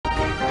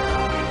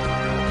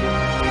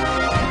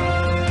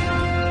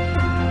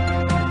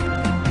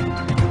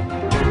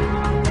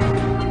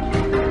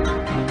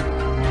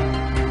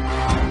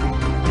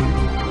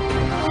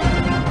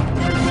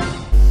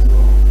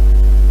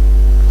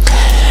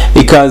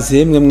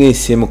Ikaze mwe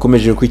mwese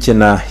mukomeje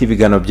kwikena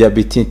ibigano bya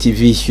BTN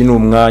TV y'uno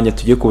mwanya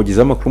tugiye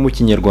kubagezaho amakuru mu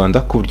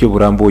Kinyarwanda ku buryo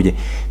burambuye.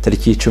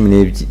 Tariki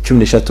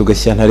 13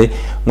 Gashyantare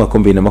mwaka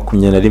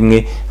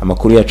 2021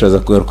 amakuru yacu aza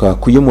kugaruka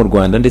kuyo mu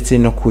Rwanda ndetse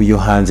no kuyo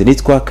hanze.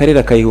 Nitwa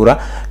Karera Kayihura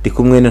ndi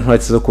kumwe na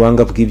ntwatsi zo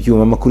kuhanga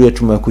bw'ibyuma. Amakuru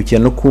yacu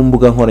mwakurikirana no ku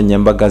mbuga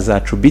nkoranyambaga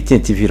zacu BTN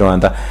TV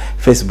Rwanda,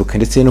 Facebook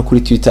ndetse no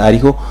kuri Twitter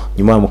ariho,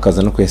 nyuma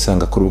mukaza no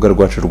kuyasanga ku rubuga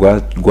rwacu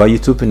rwa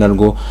YouTube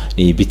narwo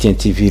ni BTN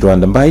TV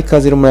Rwanda. Mbaye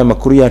ikaze rero muri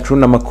amakuru yacu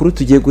na makuru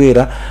tugiye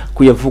guhera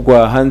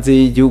kuyavugwa hanze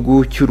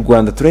y'igihugu cy'u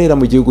Rwanda. Turahera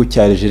mu gihugu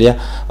cya Algeria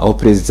aho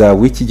president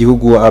w'iki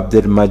gihugu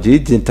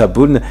Abdelmadjid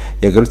Tebboune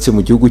yagarutse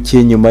mu gihugu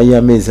cye nyuma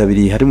y'amezi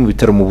abiri hari mu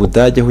bitaro mu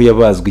Budage aho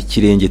yabazwe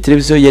ikirenge.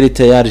 Televiziyo ya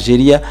leta ya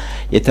Algeria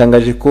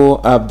yatangaje ko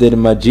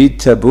Abdelmadjid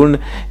Tebboune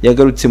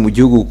yagarutse mu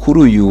gihugu kuri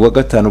uyu wa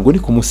gatanu ubwo ni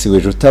ku munsi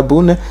w'ejo.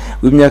 Tebboune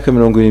w'imyaka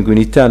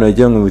 75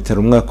 yajyanwe mu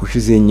bitaro umwaka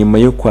ushize nyuma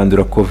yo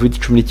kwandura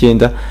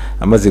COVID-19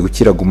 amaze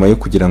gukira guma yo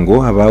kugira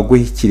ngo abagwe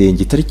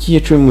ikirenge. Tariki ya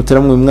 10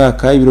 Mutarama mu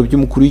mwaka ibiro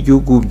by'umukuru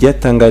w'igihugu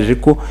byatangaje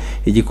ko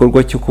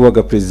igikorwa cyo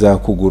kubaga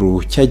president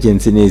kuguru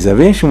cyagenze neza.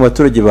 Benshi mu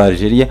baturage ba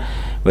Algeria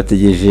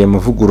bategereje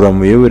amavugurura mu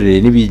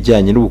miyoborere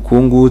n'ibijyanye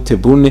n'ubukungu.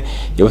 Tebboune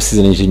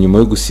yabasezeranyije nyuma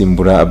yo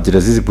gusimbura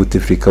Abdelaziz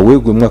Bouteflika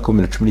weguye mu mwaka wa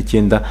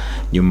 2019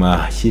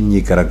 nyuma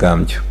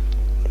y'imyigaragambyo.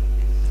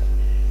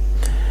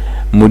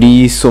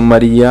 Muri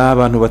Somalia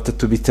abantu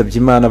batatu bitabye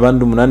Imana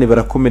abandi 8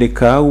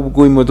 barakomereka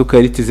ubwo imodoka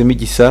yaritezemo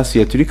igisasu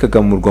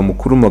yaturikaga mu murwa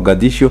mukuru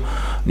Mogadisho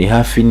ni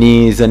hafi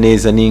neza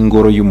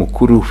n'ingoro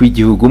y'umukuru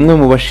w'igihugu. Umwe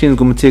mu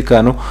bashinzwe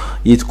umutekano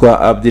yitwa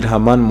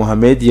Abdirahman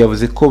Mohamed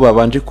yavuze ko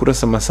babanje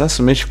kurasa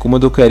amasasu menshi ku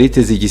modoka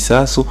yariteze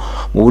igisasu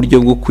mu buryo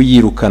bwo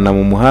kuyirukana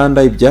mu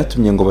muhanda,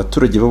 ibyatumye ngo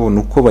abaturage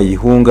babona uko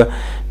bayihunga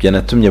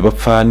byanatumye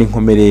bapfa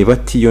n'inkomere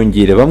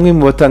batiyongera. Bamwe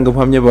mu batanga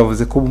buhamya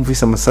bavuze ko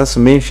bumvise amasasu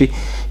menshi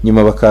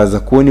nyuma bakaza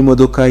kubona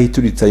imodoka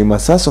ituritse ayo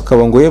masasu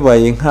akaba ngo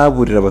yabaye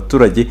nkaburira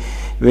abaturage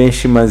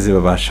benshi maze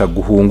babasha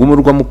guhunga.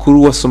 Umurwa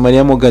mukuru wa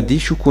Somalia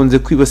Mogadishu ukunze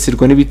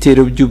kwibasirwa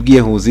n'ibitero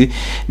by'ubwiyahuzi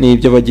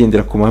n'ibyo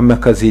abagendera ku mahame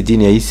y'akazi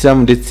y'idini ya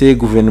Islam ndetse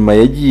guverinoma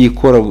yagiye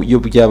ikora iyo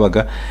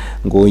byabaga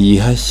ngo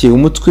yihashye.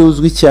 Umutwe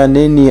uzwi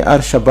cyane ni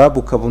Al-Shabaab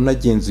ukaba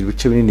unagenzura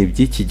ibice binini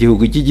by'iki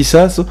gihugu. Iki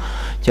gisasu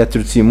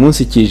cyaturutse uyu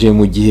munsi kije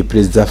mu gihe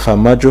Perezida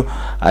Famajo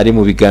ari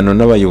mu biganiro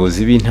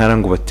n'abayobozi b'intara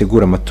ngo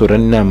bategura amatora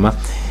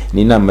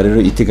n'inama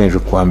rero iteganyijwe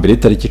kuwa mbere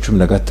tariki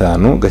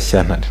 15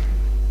 Gashyantare.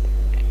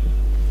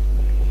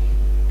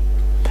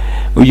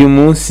 Uyu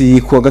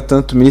munsi kuwa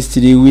gatandatu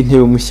Minisitiri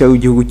w'Intebe mushya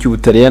w'igihugu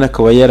cy'Ubutaliyani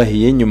akaba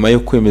yarahiye nyuma yo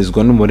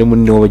kwemezwa n'umubare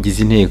munini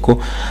w'abagize inteko,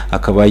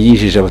 akaba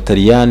yijeje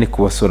abataliyani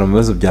kubasora mu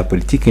bibazo bya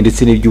politiki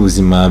ndetse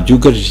n'iby'ubuzima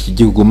byugarije iki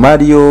gihugu.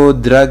 Mario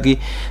Draghi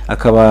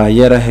akaba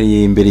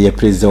yarahiye imbere ya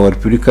Perezida wa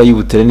Repubulika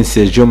y'Ubutaliyani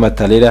Sergio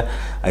Mattarella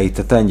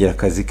ahita atangira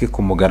akazi ke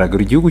ku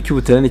mugaragaro. Igihugu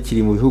cy'Ubutaliyani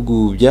kiri mu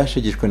bihugu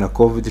byashegeshwe na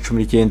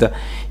COVID-19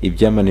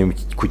 ibyamaniye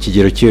ku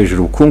kigero cyo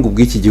hejuru ubukungu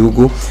bw'iki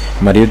gihugu.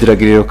 Mario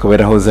Draghi rero akaba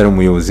yarahoze ari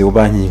umuyobozi wa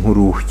banki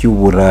nkuru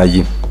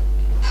y'Uburayi.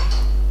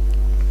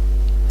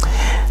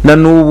 Na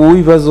n'ubu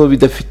ibibazo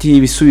bidafitiye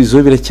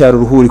ibisubizo biracyari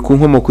uruhuri ku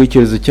nkomoko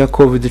y'icyorezo cya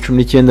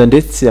COVID-19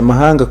 ndetse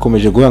amahanga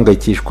akomeje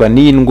guhangayikishwa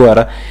n'iyi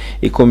ndwara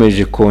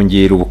ikomeje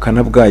kongera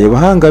ubukana bwayo.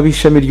 Abahanga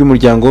b'ishami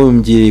ry'umuryango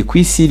w'abibumbye ku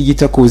isi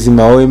ryita ku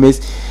buzima OMS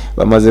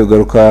bamaze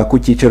kugaruka ku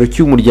cyicaro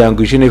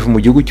cy'umuryango i Geneva mu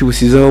gihugu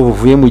cy'Ubusizi aho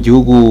bavuye mu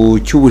gihugu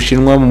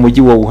cy'Ubushinwa mu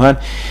mujyi wa Wuhan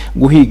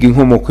guhiga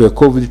inkomoko ya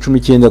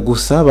COVID-19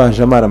 gusa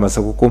baje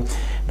amaramasa kuko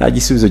nta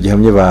gisubizo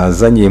gihamye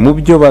bazanye. Mu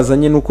byo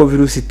bazanye nuko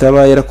virusi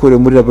itaba yarakorewe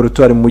muri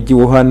laboratoire mu mujyi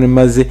wa Wuhan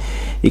maze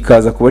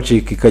ikaza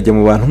kubacika ikajya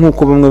mu bantu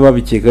nk'uko bamwe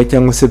babikeka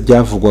cyangwa se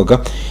byavugwaga.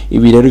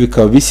 Ibi rero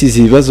bikaba bisize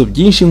ibibazo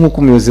byinshi nk'uko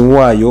umuyobozi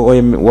wayo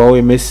wa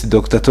OMS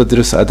Dr.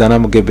 Tedros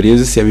Adhanom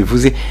Ghebreyesus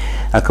yabivuze,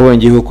 akaba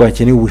yongeyeho ko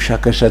hakenewe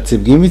ubushakashatsi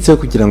bwimbitse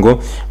kugira ngo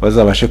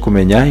bazabashe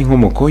kumenya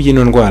inkomoko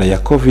y'ino ndwara ya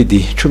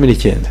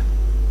COVID-19.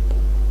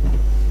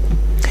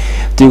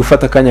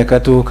 Tugufata akanya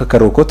gato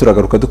k'akaruhuko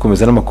turagaruka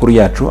dukomeza n'amakuru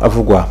yacu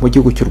avugwa mu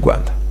gihugu cy'u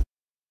Rwanda.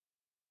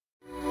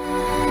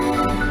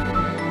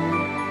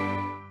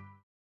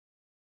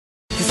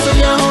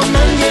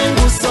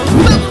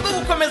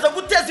 Gukomeza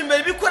guteza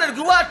imbere ibikorerwa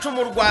iwacu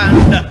mu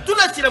Rwanda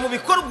tunashyira mu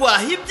bikorwa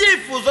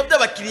ibyifuzo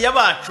by'abakiriya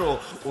bacu.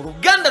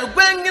 Uruganda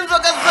rwenga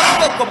inzoga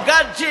z'ubwoko bwa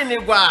Gin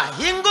rwa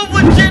Inguvu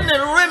Gin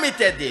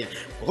Limited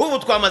ubu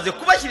twamaze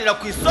kubashyirira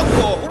ku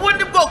isoko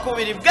ubundi bwoko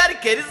bubiri bwa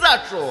rikeri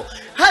zacu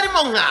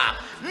harimo nka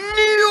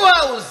New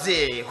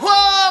House,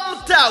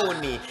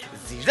 Hometown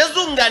zije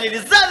zunganira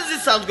izari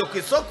zisanzwe ku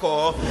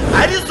isoko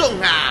arizo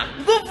nka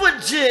Nguvu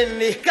Gin,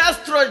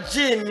 Castro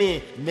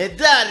Gin,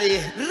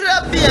 Medali,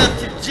 Radiant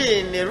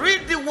Gin,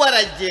 Reed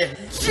Warage,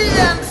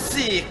 GNC,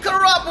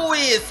 Club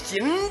Whisky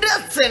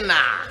ndetse na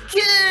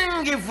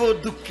King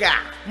Vodka.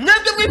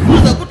 Mwebwe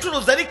mwifuza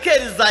gucuruza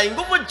rikeri za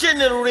Inguvu Gin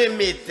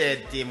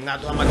Limited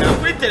mwaduhamagara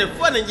kuri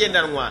telefone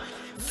ngendanwa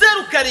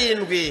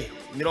 07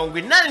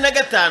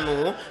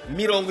 85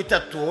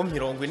 30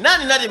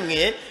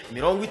 81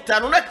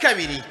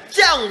 52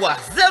 cyangwa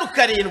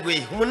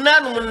 07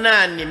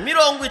 88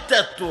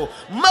 30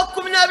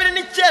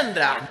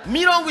 29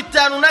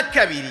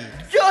 52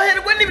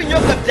 ryoherwa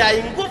n'ibinyobwa bya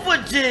Inguvu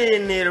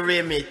Gin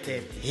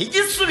Limited,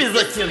 igisubizo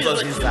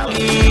cy'inzozi zawe.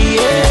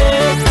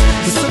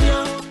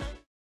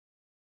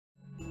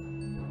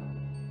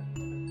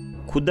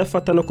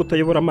 Kudafata no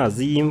kutayobora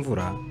amazi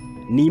y'imvura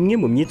ni imwe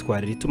mu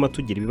myitwarire ituma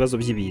tugira ibibazo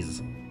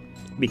by'ibiza,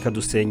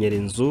 bikadusenyera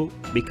inzu,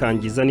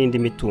 bikangiza n'indi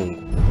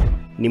mitungo.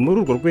 Ni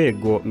muri urwo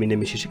rwego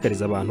Minema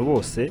ishishikariza abantu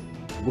bose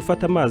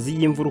gufata amazi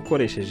y'imvura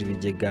ukoresheje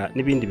ibigega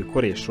n'ibindi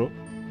bikoresho,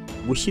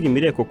 gushyira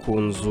imireko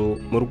ku nzu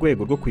mu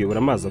rwego rwo kuyobora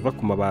amazi ava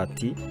ku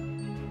mabati,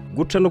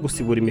 guca no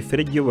gusibura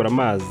imiferege iyobora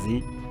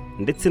amazi,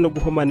 ndetse no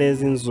guhoma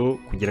neza inzu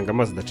kugira ngo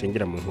amazi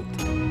adacengera mu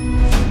nkuta.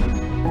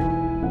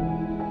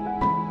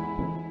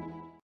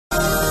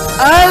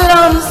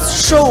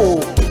 Alarms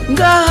Show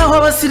ngaha aho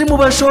abasirimu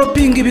ba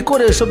shopping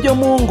ibikoresho byo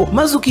mu ngo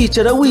maze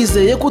ukicara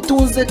wizeye ko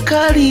utunze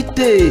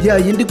karite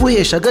yayindi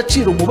guhesha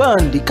agaciro mu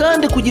bandi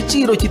kandi ku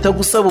giciro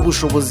kitagusaba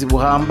ubushobozi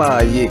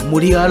buhambaye.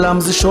 Muri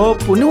Alarms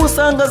Shop niho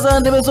usanga za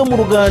ntebe zo mu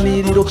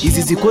ruganiriro,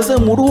 izi zikoze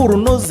mu ruhu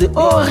runoze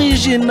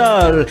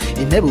original,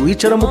 intebe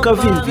wicara mu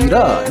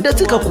kavimvira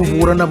ndetse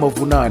ikakuvura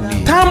n'amavunane.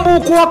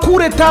 Tambuka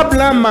wakure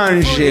table à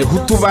manger,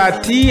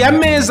 utubati,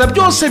 ameza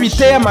byose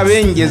biteye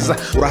amabengeza.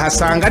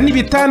 Urahasanga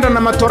n'ibitanda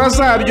na matora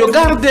zabyo,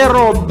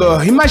 garde-robe,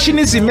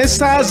 imashini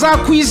zimesa, za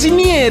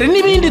cuisiniere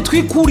n'ibindi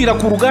twikurira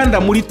ku ruganda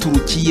muri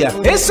Turukiya.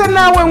 Ese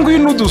nawe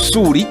ngwino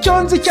udusura,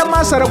 icyo nzi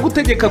cy'amaso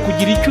aragutegeka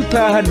kugira icyo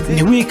utahana.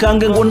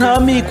 Ntiwikange ngo nta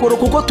mikoro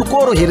kuko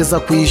tukorohereza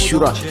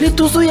kwishyura,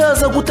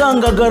 ntituzuyaza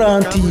gutanga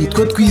garanti,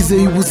 twe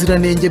twizeye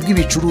ubuziranenge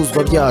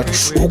bw'ibicuruzwa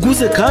byacu.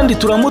 Uguze kandi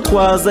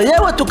turamutwaza,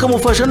 yewe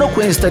tukamufasha no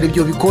kwinstara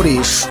ibyo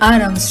bikoresho.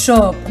 Alarms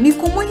Shop ni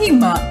ku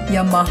Muhima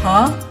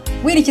Yamaha,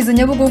 werekeza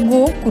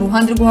Nyabugogo ku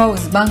ruhande rwa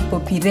House Bank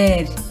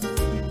Populaire.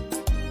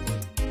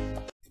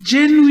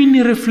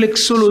 Genuine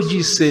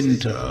Reflexology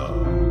Center.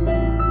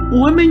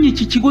 Uwamenye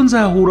iki kigo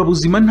nzahura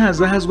buzima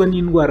ntazahazwa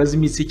n'indwara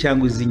z'imitsi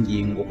cyangwa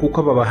iz'ingingo,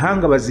 kuko aba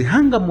bahanga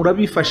bazihangamura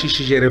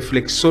bifashishije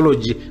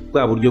reflexology,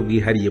 bwa buryo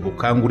bwihariye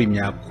bukangura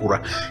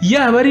imyakura.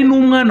 Yaba ari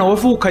n'umwana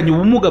wavukanye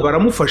ubumuga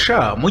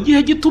baramufasha mu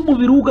gihe gito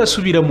umubiri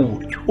ugasubira mu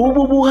buryo.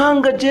 Ubu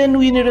buhanga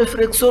Genuine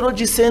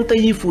Reflexology Center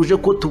yifuje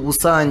ko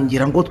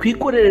tubusangira ngo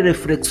twikorere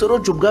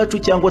reflexology ubwacu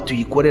cyangwa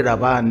tuyikorera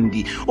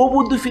abandi.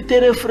 Ubu dufite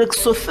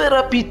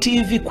Reflexotherapy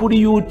TV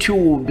kuri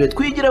YouTube,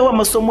 twigiraho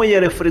amasomo ya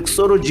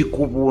reflexology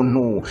ku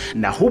buntu.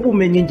 Naho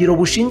ubumenyi ngiro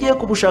bushingiye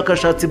ku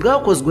bushakashatsi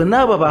bwakozwe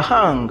n'aba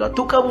bahanga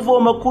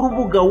tukabuvoma ku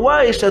rubuga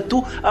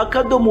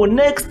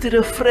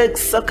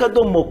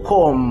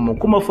wa/nextreflex.com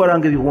ku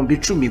mafaranga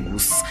 10,000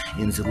 gusa.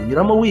 Inzira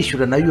unyuramo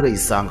wishyura nayo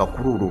urayisanga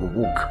kuri uru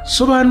rubuga.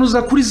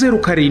 Sobanuza kuri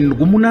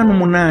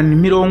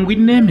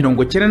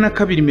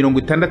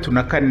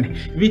 0788409264.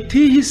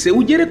 Bitihise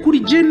ugere kuri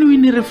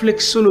Genuine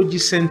Reflexology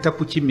Center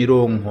ku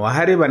Kimironko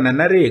aharebana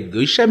na REG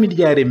ishami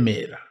rya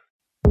Remera.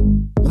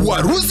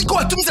 Waruzi ko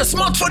watumiza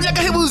smartphone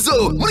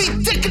y'agahebuzo muri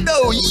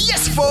Tecno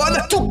Yes Phone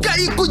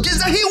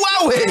tukayikugeza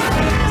hiwawe.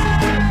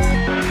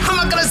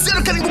 Hamagara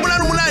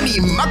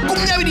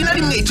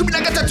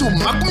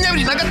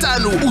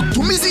 0788211325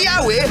 utumizi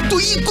yawe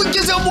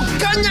tuyikugezeho mu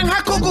kanya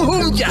nk'ako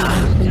guhumbya.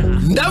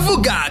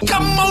 Ndavuga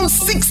Camon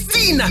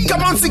 16,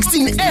 Camon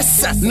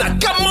 16S na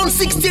Camon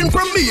 16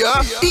 Premier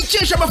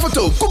ikesha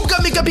amafoto ku bwa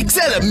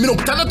megapixel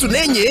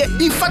 64,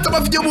 ifata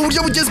amavideo mu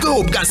buryo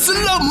bugezweho bwa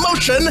slow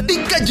motion,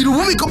 ikagira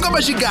ububiko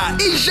bw'amajiga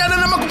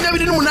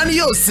 128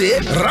 yose,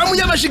 RAM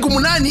y'amajiga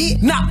 8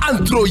 na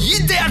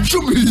Android ya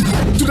 10.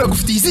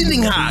 Tunagufitiye izindi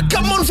nka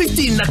Camon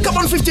 15 na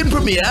Camon 15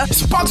 Premier,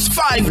 Spox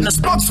 5 na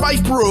Spox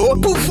 5 Pro,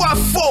 Pouvoir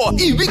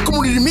 4 ibika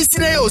umuriro iminsi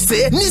na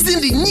yose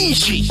n'izindi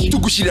nyinshi.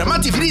 Tugushyirira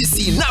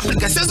amativisi na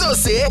application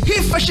zose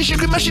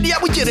hifashishijwe imashini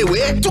yabugenewe,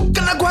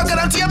 tukanaguha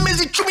garanti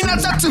y'amezi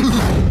 13.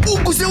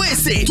 Uguze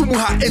wese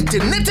tumuha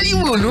internet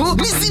y'ubuntu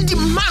n'izindi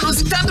mpano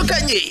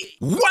zitandukanye.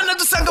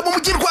 Wanadusanga mu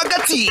mujyi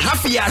rwagati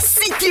hafi ya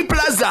City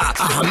Plaza,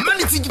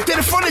 ahamanitse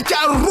igitelefone cya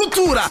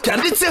rutura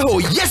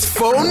cyanditseho Yes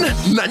Phone,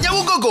 na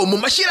Nyabugogo mu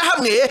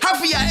mashyirahamwe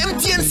hafi ya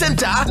MTN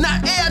Center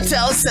na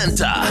Airtel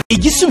Center.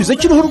 Igisubizo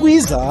cy'uruhu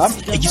rwiza,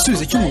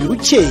 igisubizo cy'umubiri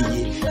ukeye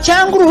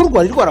cyangwa uruhu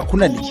rwari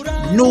rwarakunaniye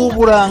ni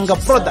Uburanga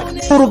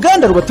Product.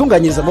 Uruganda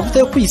rubatunganyiriza amavuta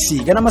yo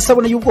kwisiga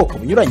n'amasabune y'ubwoko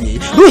bunyuranye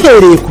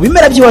ruhereye ku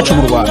bimera by'iwacu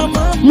mu Rwanda.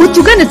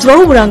 Mutugane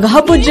tubaho Uburanga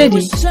Herbal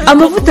Jelly,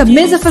 amavuta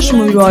meza afasha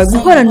umubiri wawe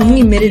guhorana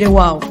umwimerere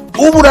wawe.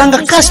 Uburanga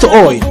Castor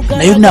Oil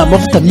nayo ni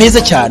amavuta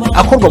meza cyane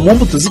akorwa mu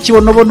mbuto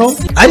z'ikibonobono,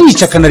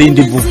 arica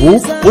akanarinda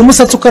imvuvu,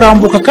 umusatsi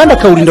ukarambuka kandi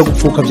akawurinda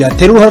gupfuka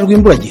byatera uruhara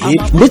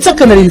rw'imburagihe, ndetse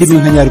akanarinda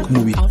iminkanyari ku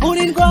mubiri.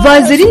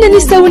 Vaseline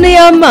n'isabune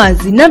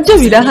y'amazi nabyo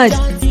birahari.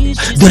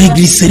 Dore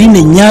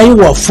glycerine nyayo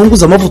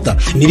wafunguza amavuta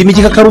nirimo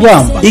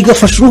igikakarubamba,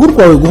 igafasha uruhu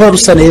rwawe guhora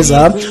rusa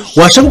neza,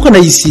 washaka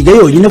ukanayisiga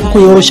yonyine kuko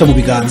yoroshya mu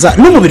biganza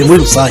n'umubiri muri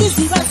rusange.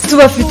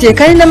 Tubafitiye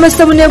kandi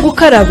n'amasabune yo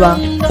gukaraba,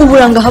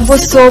 Uburanga Herbal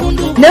Soap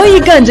nayo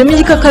yiganjemo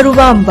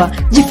igikakarubamba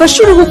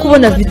gifasha uruhu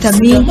kubona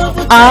vitamine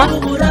A,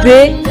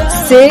 B,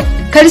 C,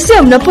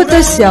 calcium na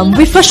potassium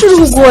bifasha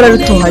uruhu guhora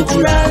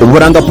rutohagira.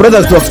 Uburanga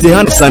Products bafite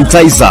hand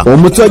sanitizer,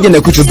 umuti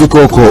wagenewe kwica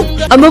udukoko.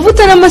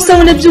 Amavuta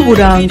n'amasabune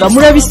by'uburanga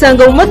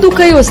murabisanga mu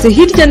maduka yose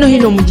hirya no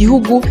hino mu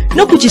gihugu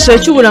no ku cyicaro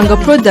cy'Uburanga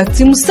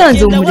Products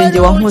Musanze mu murenge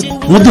wa Nkotsi.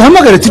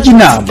 Muduhamagare tujye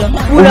inama.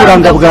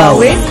 Uburanga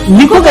bwawe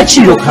niko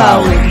gaciro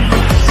kawe.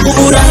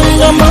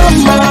 Uburanga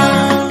mama.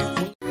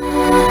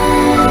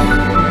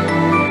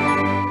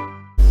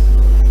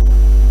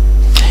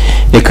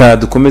 Reka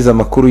dukomeze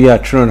amakuru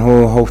yacu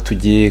noneho aho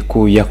tugiye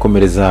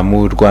kuyakomereza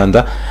mu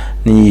Rwanda.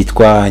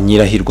 Nitwa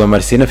Nyirahirwa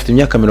Marcel, afite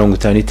imyaka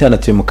 55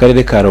 atuye mu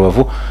karere ka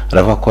Rubavu,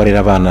 aravuga ko arera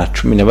abana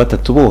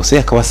 13 bose,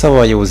 akaba asaba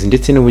abayobozi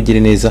ndetse n'ubugire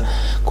neza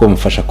ko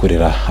bamufasha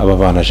kurera aba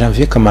bana.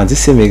 Janvier Kamanzi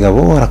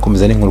Semegabo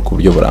arakomeza n'inkuru ku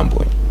buryo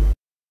burambuye.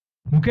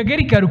 Mu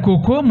kagari ka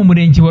Rukoko mu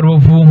murenge wa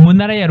Rubavu mu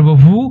ntara ya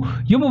Rubavu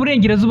yo mu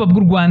burengerazuba bw'u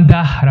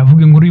Rwanda,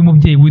 haravuga inkuru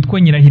y'umubyeyi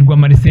witwa Nyirahirwa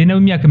Marcel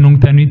w'imyaka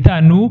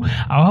 55,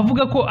 aho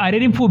avuga ko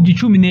arera imfubyi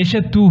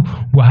 13,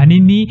 ngo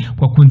ahanini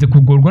wakunze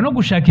kugorwa no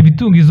gushaka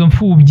ibitunga izo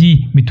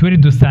mfubyi, mituelle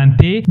de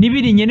santé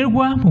n'ibiri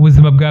nkenerwa mu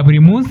buzima bwa buri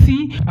munsi,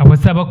 aho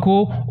asaba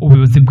ko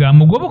ubuyobozi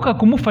bwamugoboka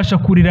kumufasha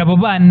kurera abo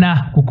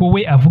bana kuko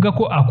we avuga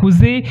ko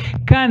akuze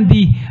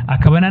kandi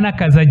akabana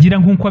n'akazi agira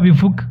nk'uko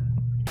abivuga.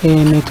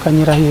 Nitwa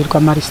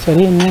Nyirahirwa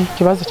Marceline,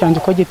 ikibazo cyanjye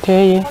uko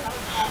giteye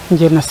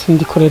nge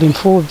nasindi kurera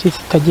imfubyi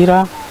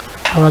zitagira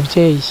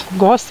ababyeyi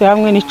rwose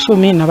hamwe ni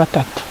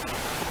 13,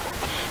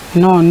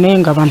 none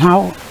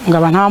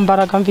ngaba nta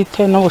mbaraga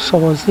mfite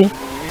n'ubushobozi.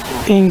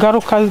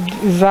 Ingaruka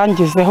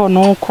zangizeho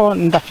nuko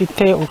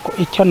ndafite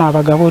icyo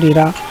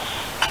nabagaburira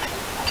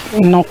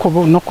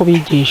no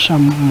kubigisha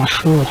mu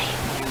mashuri.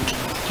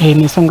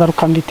 Nizo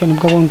ngaruka mfite,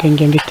 nibwo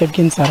bungenge mfite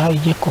bw'inzara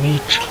igiye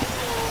kubica.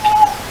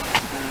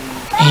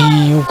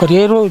 Ubwo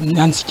rero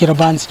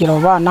bansigira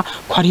abana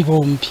ko ari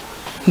bombi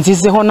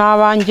nzizeho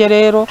n'abanjye,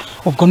 rero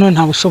ubwo none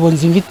nta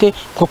bushobozi mfite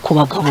bwo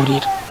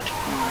kubagaburira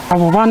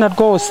abo bana.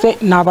 Rwose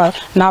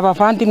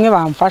n'abavandimwe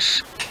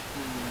bamfasha,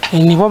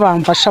 nibo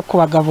bamfasha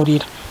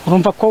kubagaburira.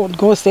 Urumva ko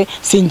rwose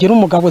singira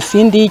umugabo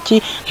sindi iki,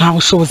 nta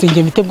bushobozi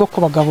nge mfite bwo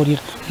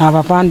kubagaburira.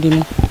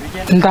 N'abavandimwe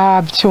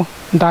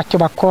ndacyo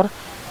bakora,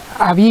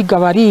 abiga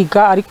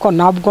bariga ariko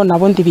nabwo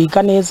nabundi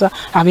biga neza,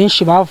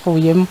 abenshi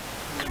bavuyemo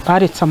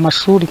baretse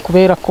amashuri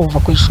kubera kuva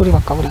ku ishuri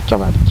bakabura icyo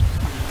barya.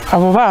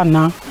 Abo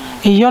bana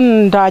iyo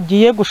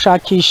ndagiye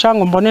gushakisha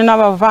ngo mbone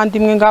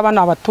n'abavandimwe ngaba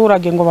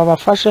n'abaturage ngo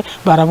babafashe,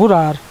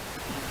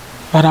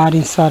 barara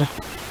insara.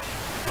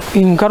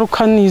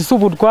 Ingaruka ni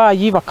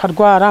iz'uburwayi,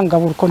 bakarwara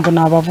ngabura uko ndo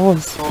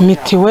nabavuza.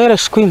 Mitiwere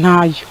shwi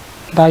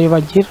ndayo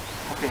bagira.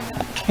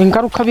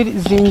 Ingaruka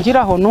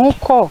zingiraho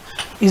nuko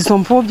izo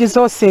mfubyi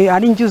zose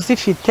ari njye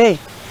uzifite,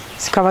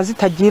 zikaba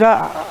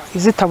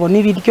zitabona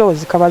ibiryo,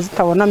 zikaba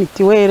zitabona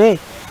mitiwere,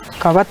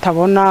 bakaba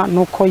batabona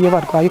nuko iyo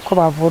barwaye uko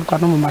bavurwa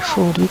no mu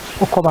mashuri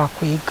uko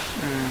bakwiga.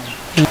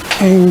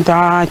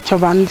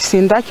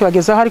 Sindacyo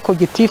bagezeho, ariko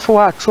gitifu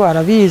wacu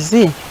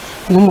arabizi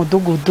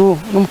n'umudugudu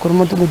n'umukuru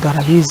w'umudugudu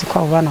arabizi ko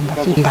abo bana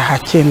mbafite,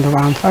 ndahakenda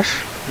bamfasha.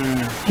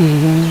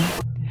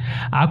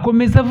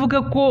 Akomeza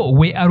avuga ko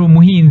we ari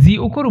umuhinzi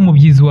ukora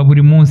umubyizi wa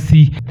buri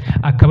munsi,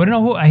 akaba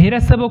naho ahera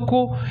asaba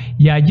ko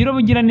yagira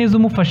ubugira neza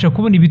umufasha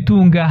kubona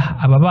ibitunga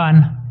aba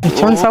bana.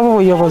 Icyo nsaba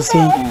ubuyobozi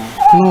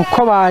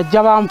nuko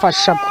bajya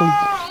bamfasha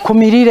ku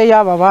mirire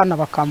y'aba bana,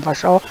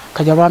 bakamfashaho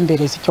kajya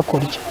bambereza icyo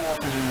kurya,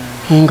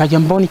 ngajya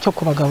mbona icyo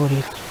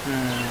kubagaburira.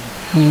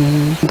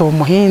 Ndi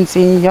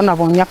umuhinzi, iyo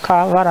nabonye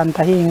akabara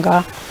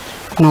ndahinga,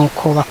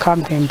 nuko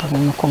bakambemba,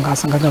 nuko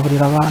ngaza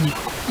ngagaburira abana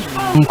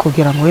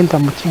kugira ngo wenda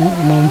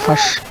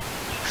mumfashe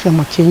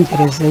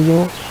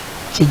mukingerezeyo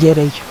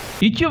kigereyo.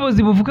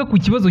 Ikiyobozi buvuga ku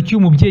kibazo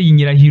cy'umubyeyi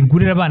Nyirahirwa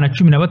urera abana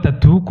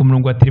 13 ku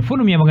murongo wa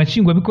telefone umunyamabanga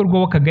nshingwabikorwa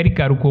w'akagari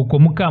ka Rukoko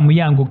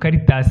Mukamuyango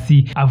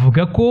Karitasi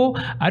avuga ko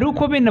ari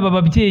uko bene aba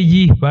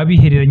babyeyi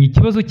babihereranye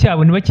ikibazo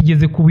cyabo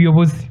ntibakigeze ku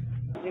buyobozi.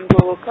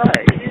 Ingoboka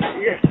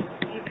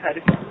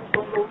hari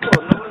kuko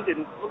n'ubundi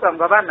nukuvuga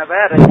ngo abana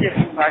bayaragiye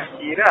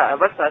kwakira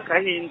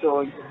basakaho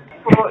indonke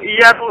ko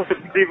iyo aruzi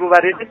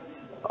bubareze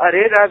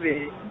arera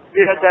be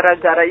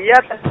biragaragara. Iyo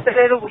adafite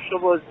rero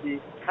ubushobozi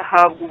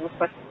ahabwa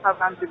ubufasha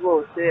nk'abandi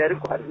bose,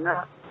 ariko hari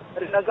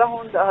na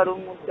gahunda, hari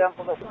umuryango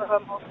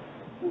bashyiramo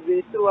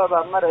ubita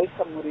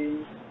w'abamarayika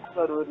muri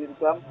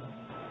barurirwamo.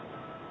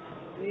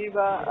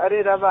 Niba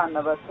arera abana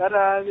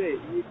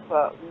batarabe yitwa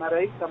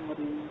marayika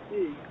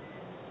murinzi,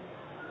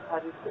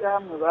 hari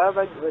ishyirahamwe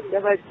bajya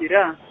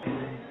bagira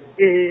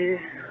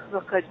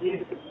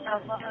bakagira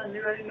inama,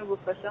 niba ari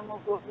n'ubufasha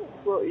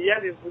nk'ubwo iyo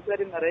abivuze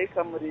ari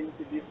marayika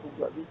murinzi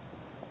bivugwa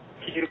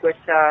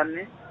cyane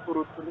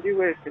kuruta undi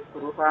wese ku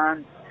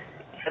ruhande.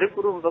 Ariko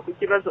urumva ko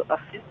ikibazo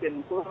afite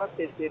ni uko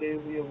batekereye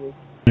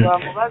ubuyobozi,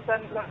 wamubaza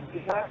niba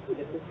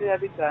ndetse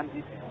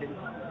yabigandishije,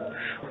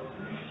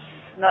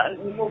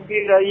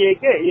 nimubwira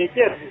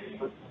yegera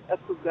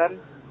atugana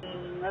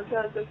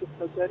nazaze ku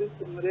kagari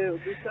tumurebe.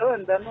 Gusa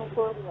wenda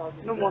nuko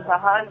n'umuntu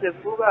ahanze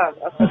vuba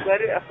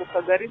ako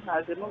kagari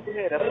ntaje no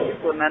guhera kuri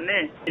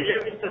bonane,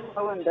 iyo bituma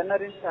wenda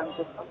nari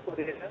nsanzwe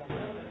bakorera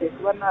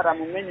kuba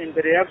naramumenye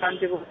imbere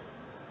y'abandi bose.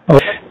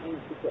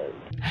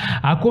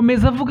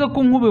 Akomeza avuga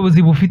ko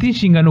nk'ubuyobozi bufite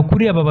inshingano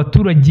kuri aba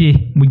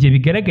baturage mu gihe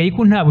bigaragaye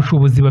ko nta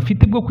bushobozi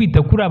bafite bwo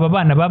kwita kuri aba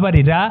bana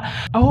babarera,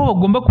 aho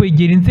bagomba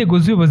kwegera inzego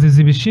z'ubuyobozi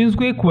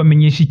zibishinzwe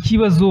kubamenyesha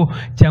ikibazo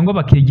cyangwa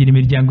bakegera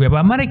imiryango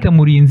y'abamarayika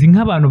murinzi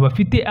nk'abantu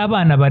bafite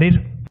abana barera.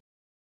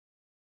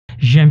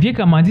 Janvier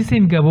Kamanzi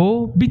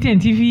Umugabo, BTN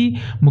TV,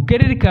 mu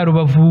karere ka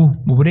Rubavu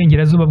mu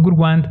burengerazuba bw'u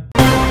Rwanda.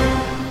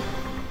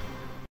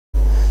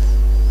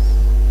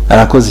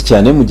 Arakoze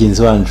cyane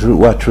mugenzi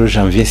wacu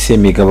Janvier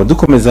Semigabo.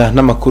 Dukomeza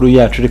n'amakuru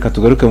yacu, reka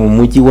tugaruke mu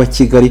mujyi wa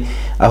Kigali,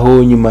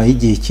 aho nyuma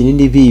y'igihe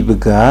kinini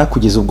bibwa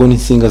kugeza ubwo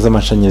n'insinga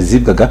z'amashanyarazi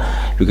zibwaga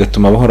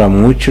bigatuma bahora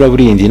mu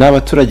icuraburindi,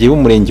 n'abaturage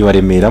b'umurenge wa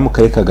Remera mu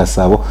karere ka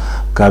Gasabo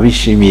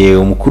bwabishimiye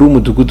umukuru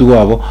w'umudugudu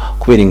wabo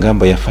kubera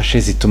ingamba yafashe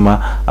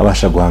zituma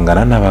abasha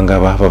guhangana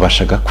n'abangaba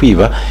babashaga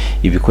kwiba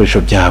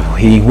ibikoresho byabo.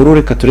 Iyi nkuru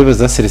reka turebe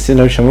za Celestin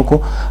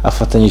Nabishamoko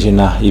afatanyije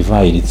na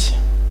Ivairiti.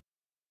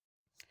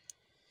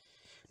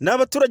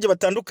 N'abaturage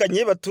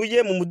batandukanye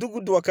batuye mu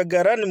mudugudu wa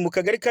Kagara ni mu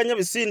kagari ka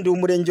Nyabisindu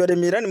umurenge wa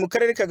Remera ni mu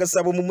karere ka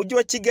Gasabo mu mujyi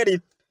wa Kigali,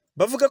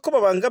 bavuga ko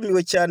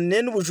babangamiwe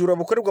cyane n'ubujura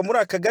bukorerwa muri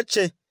aka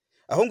gace,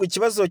 aho ngo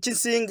ikibazo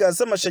cy'insinga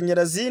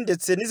z'amashanyarazi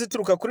ndetse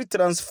n'izituruka kuri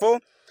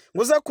transfo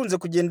ngo zakunze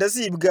kugenda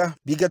zibwa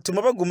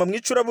bigatuma baguma mu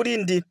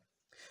icuraburindi.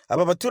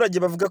 Aba baturage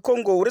bavuga ko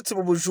ngo uretse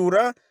ubu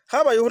bujura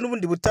habayeho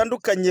n'ubundi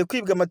butandukanye,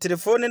 kwibwa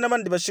amatelefone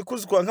n'abandi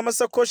bashikuzwa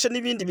nk'amasakoshe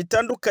n'ibindi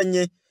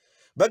bitandukanye.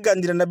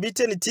 Baganira na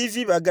BTN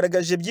TV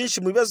bagaragaje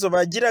byinshi mu bibazo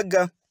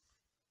bagiraga.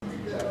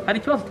 Hari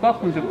ikibazo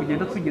twakunze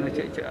kugenda tugira,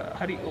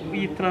 hari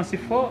iyi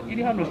transfo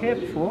iri hano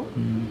hepfo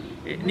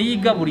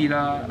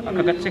niyigaburira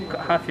aka gace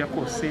hafi ya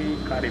kose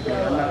ka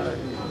Remera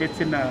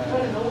ndetse na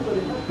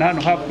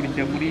hano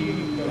hakurya muri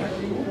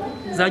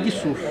za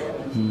Gishushu,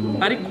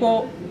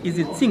 ariko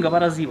izi nsinga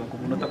baraziba ku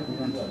munota ku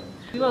wundi.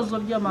 Ibibazo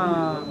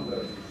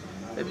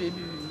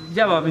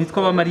by'aba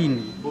bitwa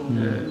abamarine,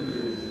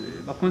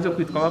 bakunze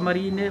kwitwa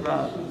abamarine,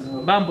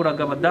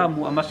 bamburaga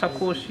abadamu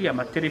amashakoshi,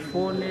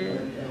 amatelefone,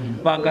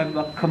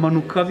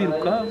 bakamanuka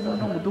biruka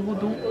no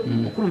mudugudu,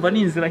 ukurumva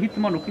ni inzira hita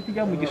imanuka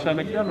ijya mu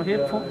gishanga kiri hano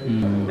hepfo.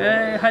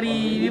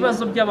 Hari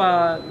ibibazo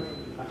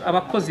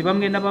abakozi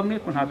bamwe na bamwe,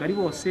 ko ntabwo ari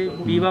bose,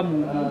 biba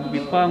mu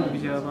bipangu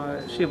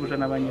by'abashebuja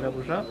na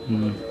banyirabuja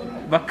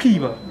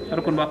bakiba,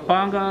 ariko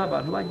bapanga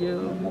abantu bagiye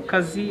mu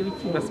kazi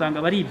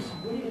ugasanga baribye.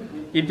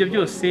 Ibyo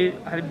byose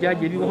hari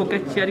byagiye bibaho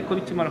gake, ariko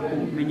bikimara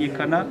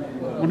kumenyekana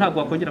ntabwo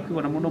wakongera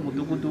kwibona mu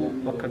mudugudu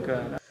wa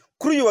Kagara.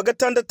 Kuri uyu wa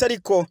gatandatu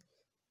ariko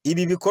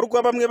ibi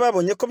bikorwa bamwe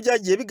babonye ko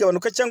byagiye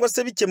bigabanuka cyangwa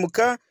se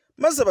bikemuka,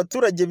 maze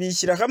abaturage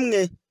bishyira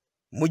hamwe.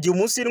 Mu gihe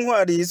umunsi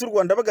w'intwari z'u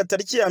Rwanda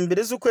bagatariki ya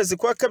mbere z'ukwezi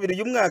kwa kabiri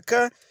uyu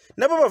mwaka,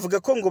 nabo bavuga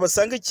ko ngo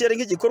basanga ikirere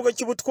nk'igikorwa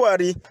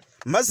cy'ubutwari,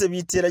 maze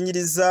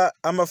biteranyiriza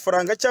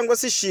amafaranga cyangwa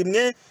se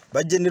ishimwe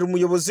bagenera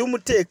umuyobozi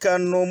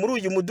w'umutekano muri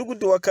uyu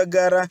mudugudu wa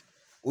Kagara.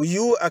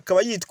 Uyu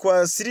akaba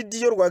yitwa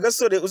Siridiyo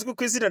Rwagasore uzwi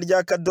ku izina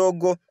rya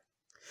Kadogo.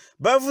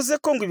 Bavuze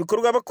ko ngo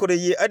ibikorwa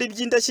bakoreye ari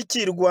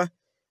by'indashyikirwa,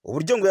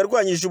 uburyo ngo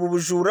yarwanyije ubu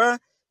bujura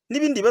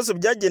n'ibindi bibazo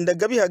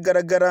byagendaga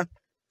bihagaragara.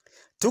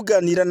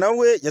 Tuganira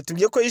nawe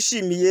yatubwiye ko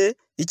yishimiye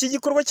iki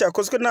gikorwa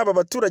cyakozwe n'aba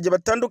baturage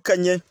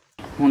batandukanye.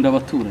 Nkunda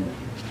abaturanyi,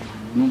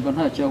 numva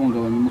nta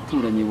cyahungabanya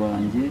umuturanyi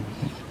wanjye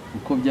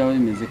uko byaba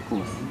bimeze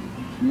kose.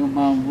 Niyo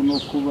mpamvu no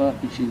kuba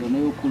inshingano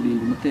yo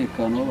kurinda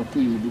umutekano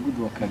w'abatuye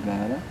umudugudu wa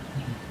Kagara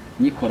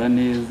nyikora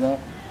neza,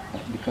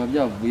 bikaba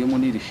byavuyemo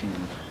n'iri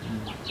shingiro.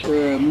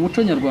 Mu muco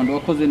nyarwanda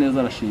wakoze neza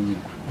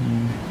arashimirwa.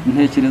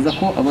 Ntekereza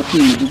ko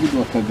abatuye umudugudu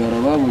wa Kagara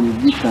babonye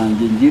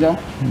ubwitange ngira,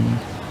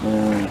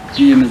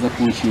 biyemeza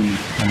kunshimira.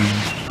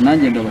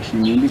 Nanjye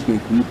ndabashimiye mbikuye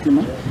ku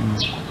mutima,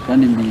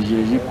 kandi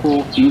mbijeje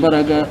ko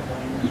imbaraga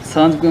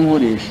nsanzwe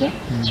nkoresha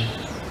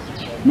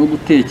no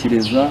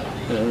gutekereza,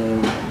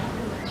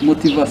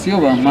 motivasiyo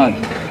bampaye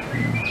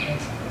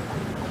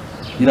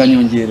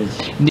iranyongereye.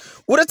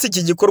 Uretse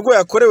iki gikorwa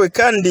yakorewe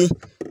kandi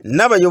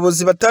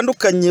n'abayobozi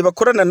batandukanye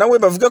bakorana nawe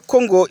bavuga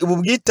ko ngo ubu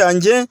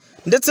bwitange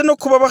ndetse no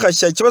kuba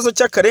bahashya ikibazo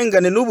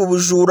cy'akarengane n'ubu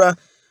bujura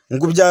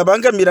ngo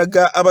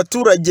byabangamiraga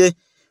abaturage.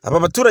 Aba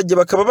baturage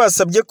bakaba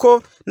basabye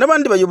ko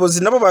n'abandi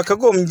bayobozi nabo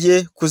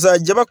bakagombye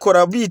kuzajya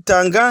bakora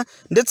bitanga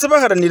ndetse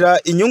baharanira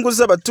inyungu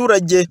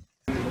z'abaturage.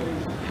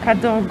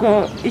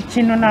 Kadogo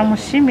ikintu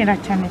namushimira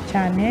cyane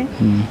cyane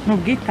mu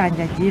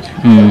bwitange agira,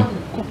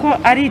 kuko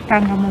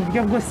aritanga mu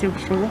buryo bwose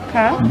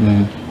bushoboka.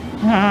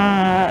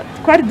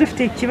 Twari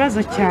dufite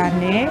ikibazo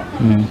cyane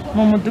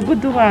mu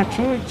mudugudu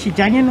wacu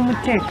kijyanye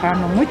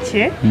n'umutekano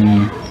muke.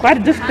 Twari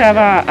dufite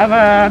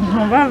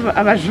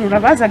abajura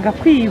bazaga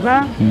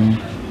kwiba,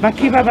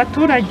 bakiba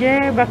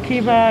abaturage,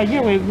 bakiba,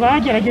 yewe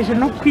bagerageje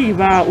no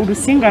kwiba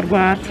urusinga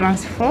rwa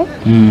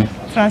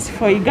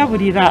transfo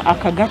igaburira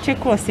aka gace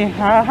kose,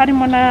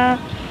 harimo na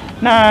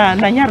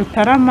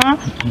Nyarutarama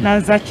na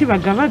za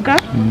Kibagabaga.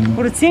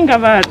 Urutsinga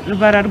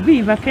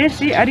bararwiba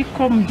kenshi,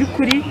 ariko mu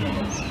by'ukuri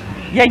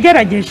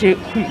yagerageje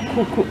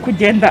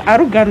kugenda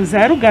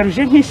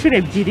yarugaruje nk'inshuro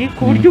ebyiri,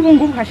 ku buryo ubu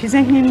ngubu hashize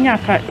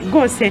nk'imyaka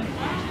rwose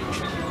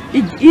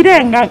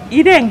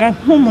irenga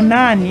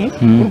nk'umunani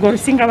urwo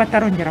rusinga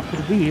batarongera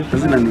kurwiba.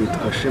 Izina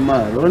nitwa Shema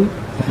Aaron,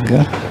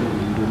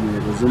 ndi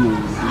zo mu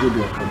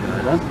mudugudu wa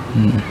Kagara,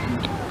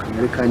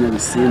 akarere ka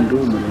Nyabisindu,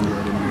 umurenge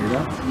wa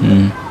Remera,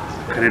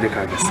 akarere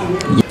ka Gasabo.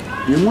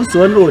 Uyu munsi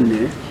wa none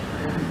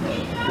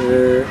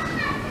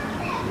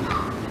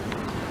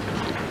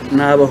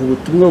nabaha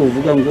ubutumwa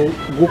buvuga ngo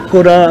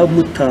gukora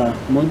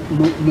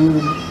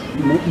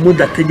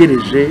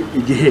mudategereje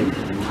igihembo.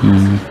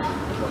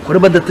 Bakora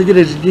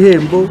badategereje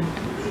igihembo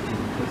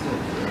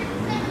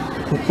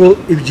kuko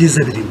ibyiza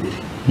biri imbere.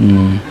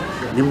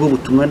 Nibwo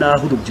butumwa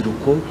naho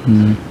urubyiruko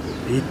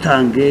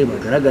bitange,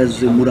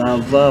 bagaragaze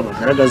umurava,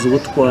 bagaragaze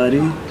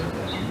ubutwari,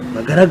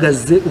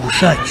 bagaragaze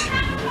ubushake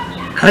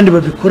kandi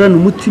babikorana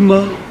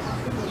umutima,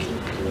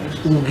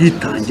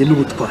 ubwitange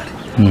n'ubutwari.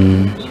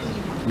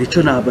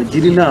 Nico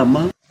nabagira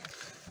inama.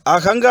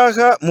 Aha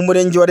ngaha mu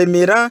murenge wa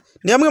Remera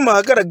ni hamwe mu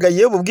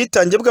hagaragaye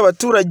ubwitange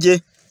bw'abaturage,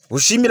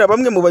 bushimira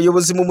bamwe mu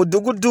bayobozi mu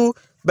mudugudu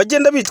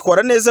bagenda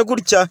bitwara neza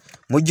gutya,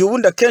 mu gihe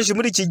ubundi akenshi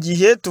muri iki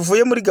gihe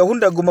tuvuye muri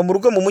gahunda ya Guma mu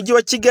Rugo mu mujyi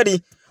wa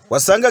Kigali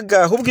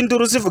wasangaga ahubwo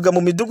induru zivuga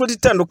mu midugudu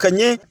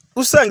itandukanye,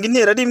 usanga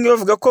intera rimwe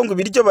bavuga ko ngo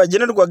ibiryo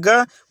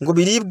bagenerwaga ngo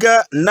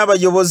biribwa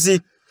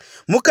n'abayobozi.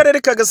 Mu karere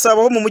ka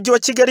Gasabo ho mu mujyi wa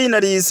Kigali,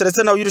 nari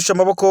Celestin Ntawuyirusha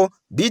amaboko,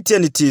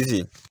 BTN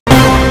TV.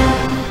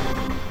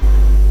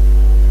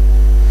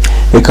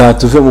 Reka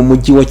tuve mu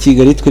mujyi wa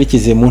Kigali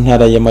twerekeze mu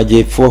ntara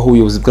y'Amajyepfo, aho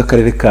ubuyobozi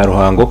bw'akarere ka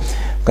Ruhango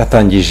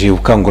bwatangije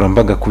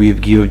ubukangurambaga ku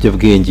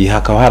biyobyabwenge.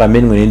 Hakaba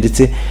haramenwe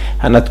ndetse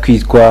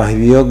hanatwitwa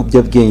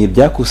ibiyobyabwenge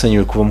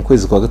byakusanyijwe kuva mu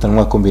kwezi kwa gatanu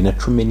mwaka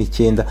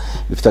 2019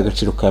 bifite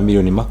agaciro ka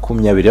miliyoni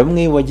 20.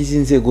 Bamwe bagize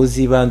inzego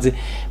z'ibanze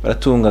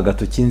baratunga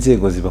agatoki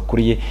inzego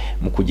zibakuriye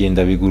mu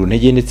kugenda bigura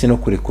intege ndetse no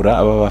kurekura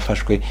aba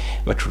bafashwe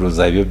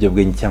bacuruza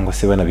ibiyobyabwenge cyangwa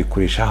se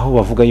banabikoresha, aho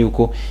bavuga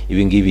yuko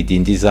ibi ngibi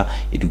bidindiza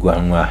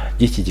irwanwa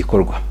ry'iki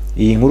gikorwa.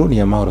 Iyi nkuru ni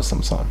ya Mahoro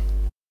Samson.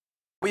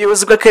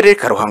 Ubuyobozi bw'akarere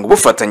ka Ruhango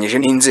bufatanyije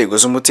n'inzego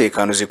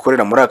z'umutekano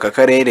zikorera muri aka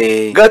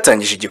karere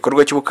bwatangije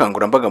igikorwa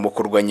cy'ubukangurambaga mu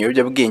kurwanya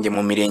ibiyobyabwenge mu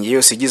mirenge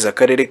yose igize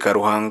akarere ka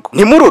Ruhango.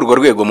 Ni muri urwo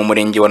rwego mu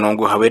murenge wa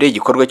Ntongo habereye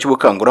igikorwa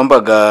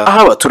cy'ubukangurambaga, aho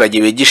abaturage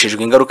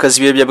bigishijwe ingaruka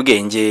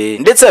z'ibiyobyabwenge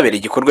ndetse habereye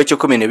igikorwa cyo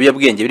kumena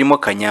ibiyobyabwenge birimo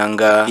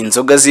kanyanga,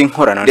 inzoga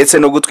z'inkorano ndetse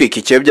no gutwika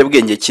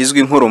ikiyobyabwenge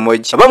kizwi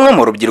nk'urumogi. Bamwe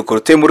mu rubyiruko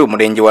rutuye muri uyu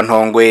murenge wa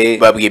Ntongwe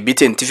babwiye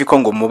BTN TV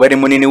ko ngo umubare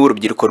munini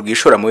w'urubyiruko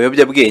rwishora mu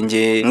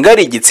biyobyabwenge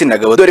ngari igitsina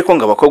gabo, dore ko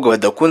ngo abakobwa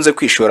badakunze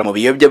kwishora mu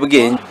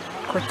biyobyabwenge.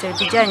 Kote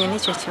bijyanye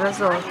n'icyo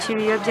kibazo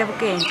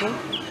cy'ibiyobyabwenge,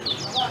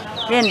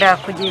 yenda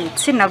ku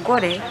gitsina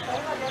gore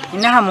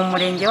inaha mu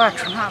murenge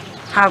wacu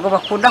ntago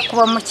bakunda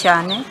kubamo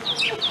cyane,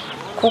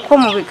 kuko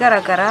mu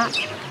bigaragara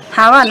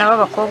nta bana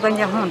b'abakobwa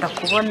njya nkunda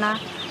kubona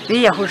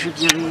biyahuje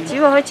ibyo bintu.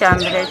 Kibaho cya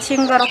mbere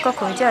cy'ingaruka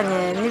ku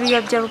bijyanye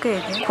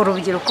n'ibiyobyabwenge ku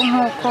rubyiruko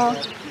nk'uko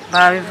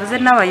babivuze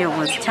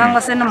n'abayobozi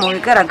cyangwa se no mu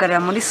bigaragarira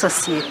muri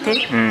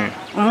sosiyete,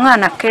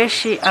 umwana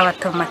kenshi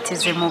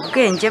abatomatize mu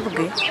bwenge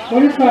bwe,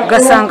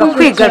 ugasanga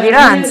kwiga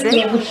biranze,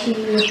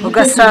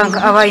 ugasanga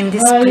aba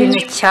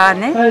indisipurine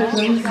cyane.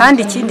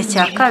 Kandi ikindi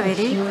cya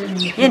kabiri,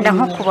 yenda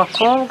nko ku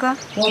bakobwa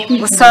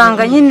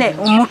usanga nyine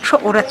umuco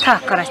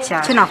uratakara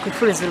cyane. Icyo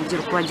nakwifuriza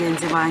urubyiruko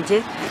bagenzi banjye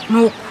ni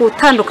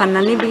ukutandukana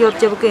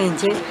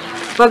n'ibiyobyabwenge,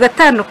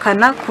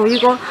 bagatandukana ku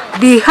bigo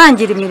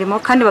bihangira imirimo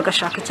kandi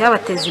bagashaka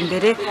icyabateza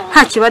imbere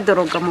nta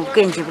kibadoroga mu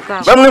bwenge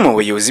bwabo. Bamwe mu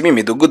bayobozi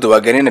b'imidugudu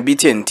baganira na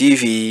BTN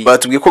TV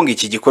batubwiye ko ngo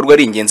iki gikorwa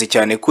ari ingenzi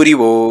cyane kuri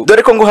bo,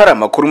 dore ko ngo hari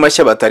amakuru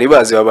mashya batari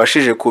bazi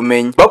babashije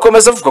kumenya.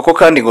 Bakomeza bavuga ko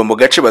kandi ngo mu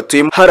gace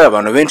batuyemo hari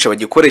abantu benshi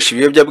bagikoresha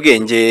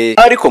ibiyobyabwenge,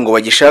 ariko ngo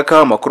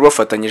bagishakaho amakuru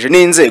bafatanyije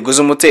n'inzego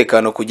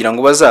z'umutekano kugira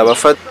ngo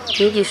bazabafate.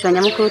 Inyigisho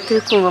nyamukuru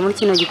turi kumva muri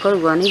kino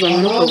gikorwa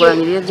nijyanye no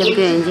kurwanya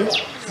ibiyobyabwenge,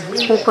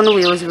 kuko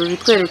n'ubuyobozi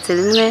bubitweretse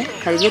bimwe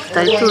hari ibyo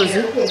tutari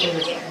tuzi.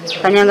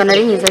 Kanyanga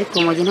nari nyiza ariko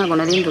urumogi ntabwo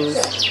nari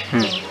nduzi.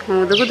 Mu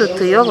mudugudu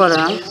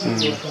tuyobora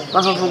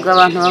bahavuga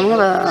abantu bamwe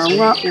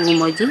banywa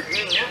urumogi,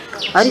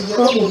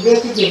 ariko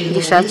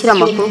gishakira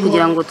amakuru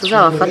kugira ngo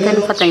tuzabafate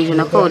nifatanyije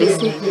na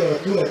polisi,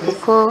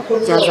 kuko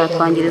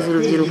byazatwangiriza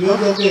urubyiruko,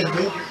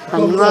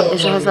 hanyuma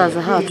ejo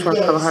hazaza hacu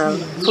hakaba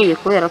harapfuye,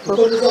 kubera ko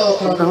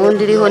gahunda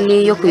iriho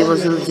niyo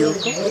kuyoboza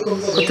urubyiruko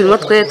ko turimo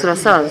twe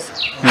turasaza.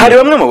 Hari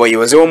bamwe mu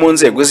bayobozi bo mu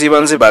nzego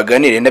z'ibanze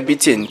baganiriye na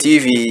BTN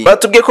TV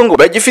batubwiye ko ngo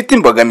bagifite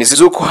imbogamizi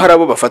z'uko hari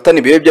abo bafatana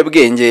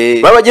ibiyobyabwenge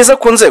babageza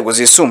ku nzego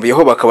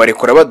zisumbuyeho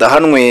bakabarekura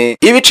badahanwe,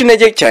 ibica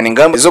intege cyane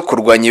ingamba zo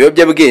kurwanya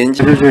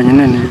ibiyobyabwenge.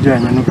 Byonyine ni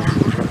ibijyanye no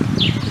gufura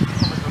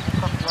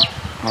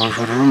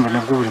abajura, urumva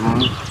nabwo buri mu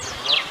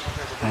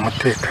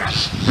mutekano.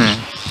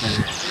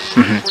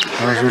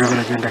 Abajura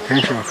baragenda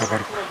kenshi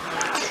bakagaruka.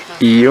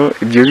 Iyo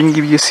ibyo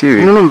ngibyo si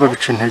bibi, numva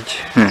bica intege.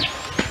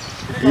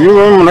 Iyo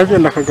umuntu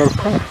agenda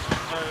akagaruka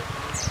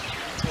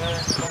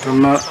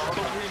bituma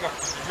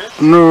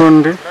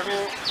n'ubundi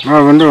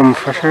n'abundi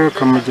bamufasha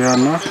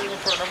bakamujyana,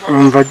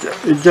 urumva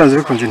ibyanze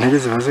bikunze intege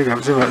ziba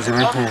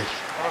nkeya.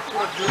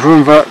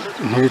 Urumva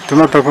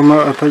ntibituma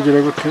atagira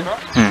gute,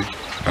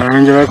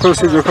 arongera ko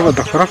usibye ko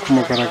badakora ku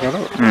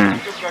mugaragaro,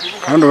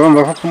 kandi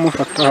urumva ko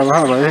kumufata haba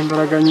habayeho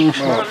imbaraga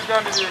nyinshi.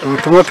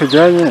 Ubutumwa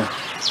tujyanye,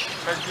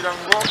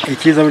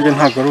 icyiza buryo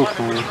ntabwo ari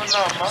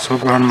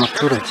guhana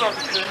umuturage,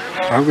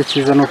 ahubwo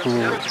icyiza ni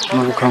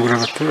ugukangurira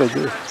abaturage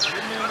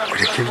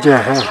kureka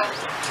ibyaha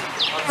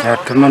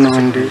byatuma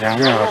n'ubundi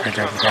yangana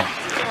bakajya kugana.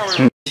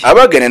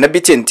 Abagana na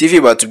BTN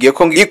TV batubwiye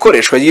ko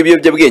ikoreshwa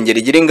ry'ibiyobyabwenge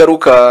rigira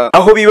ingaruka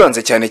aho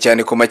bibanze cyane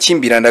cyane ku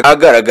makimbirane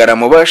agaragara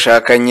mu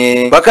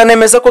bashakanye,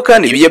 bakanemeza ko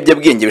kandi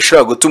ibiyobyabwenge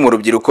bishobora gutuma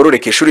urubyiruko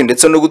rureka ishuri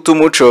ndetse no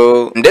gutuma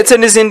umuco ndetse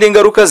n'izindi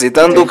ngaruka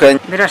zitandukanye.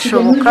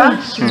 Birashoboka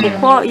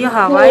kuko iyo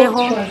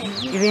habayeho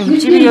ibintu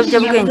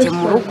by'ibiyobyabwenge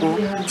mu rugo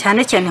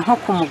cyane cyane nko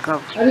ku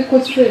mugabo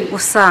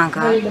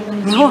usanga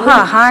niho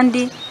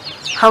hahandi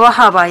haba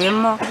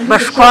habayemo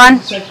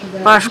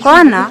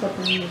bashwana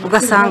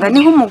ugasanga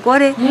niho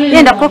umugore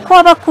yenda koko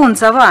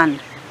abakunze abana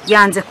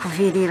yanze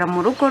kuvirira mu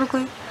rugo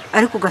rwe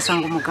ariko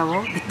ugasanga umugabo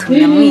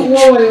bitumye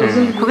amwica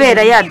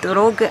kubera ya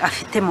doroge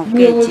afite mu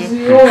bwenge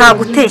nta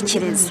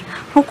gutekereza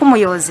nk'uko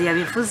umuyobozi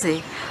yabivuze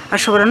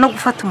ashobora no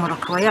gufata umuro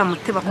akaba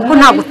yamuteba kuko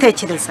nta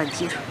gutekereza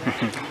agira.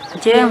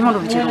 Njyewe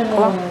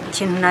nk'urubyiruko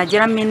ikintu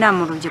nageramo inama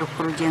urubyiruko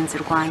rugenzi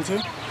rwanjye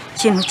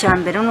ikintu cya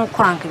mbere ni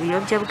ukwanga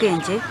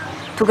ibiyobyabwenge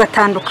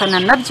tugatandukana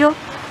nabyo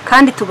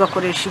kandi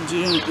tugakoresha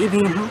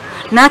ibintu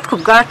natwe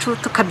ubwacu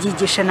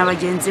tukabyigisha na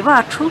bagenzi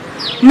bacu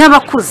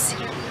n'abakuze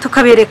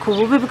tukabereka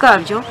ububi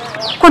bwabyo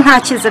kuko nta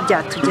cyiza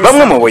byatugeza.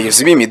 Bamwe mu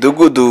bayobozi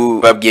b'imidugudu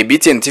babwiye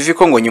BTN TV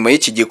ko ngo nyuma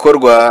y'iki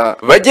gikorwa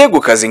bagiye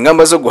gukaza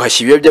ingamba zo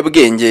guhashya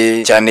ibiyobyabwenge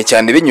cyane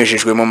cyane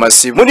binyujijwe mu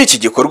masibo. Muri iki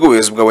gikorwa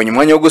ubuyobozi bwabonye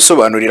umwanya wo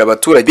gusobanurira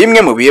abaturage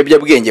bimwe mu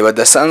biyobyabwenge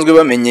badasanzwe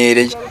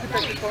bamenyereye.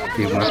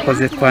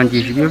 Mwakoze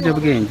twangije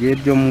ibiyobyabwenge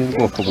byo mu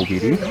bwoko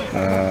bubiri,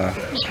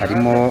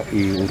 harimo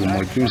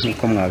urumogi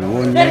nk'uko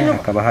mwabibonye,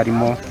 hakaba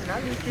harimo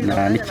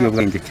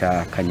n'ikiyobyabwenge cya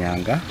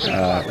kanyanga.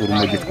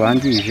 Urumogi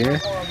twangije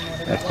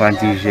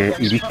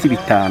ibiti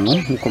 5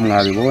 nk'uko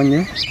mwabibonye,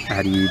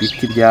 hari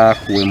ibiti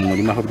byakuwe mu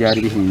murima aho byari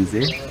bihinze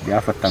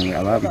byafatanywe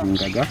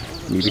ababihingaga,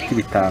 ni ibiti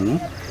 5.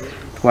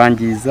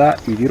 Twangiza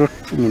ibiro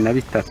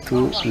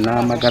 13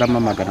 n'amagarama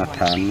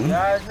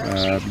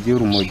 500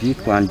 by'urumogi.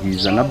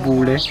 Twangiza na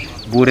bure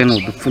ni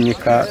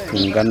udupfunyika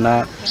tungana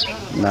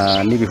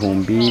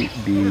n'ibihumbi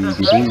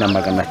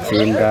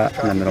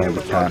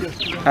 2,950.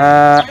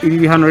 Ibi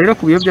bihano rero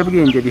ku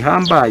biyobyabwenge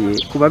bihambaye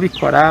kuba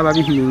bikora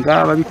babihinga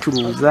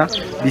babicuruza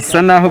bisa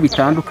naho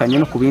bitandukanye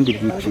no ku bindi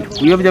byiciro.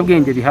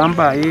 Ibiyobyabwenge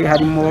bihambaye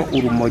harimo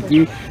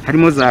urumogi,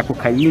 harimo za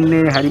kokayine,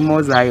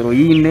 harimo za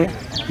heroine.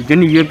 Ibyo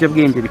ni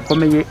ibiyobyabwenge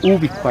bikomeye,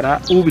 ubikora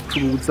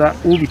ubicuruza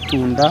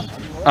ubitunda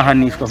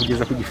ahanishwa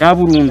kugeza ku gifungo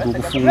burundu,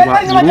 gufungwa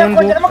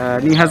burundu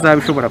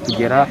n'ihazabu ishobora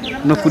kugera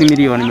no kuri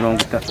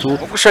 $30,000.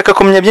 Ushaka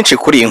kumenya byinshi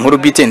kuri iyi nkuru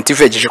BTN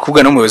TV yagejeje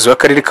kubwa n'umuyobozi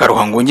w'akarere ka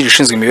Ruhango wungirije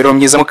ushinzwe imibereho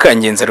myiza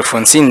Mukangenza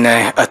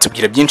Alphonsine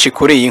atubwira byinshi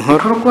kuri iyi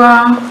nkuru.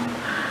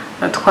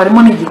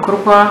 Twarimo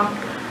n'igikorwa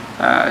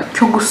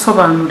cyo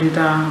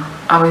gusobanurira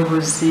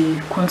abayobozi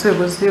ku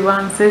nzego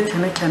z'ibanze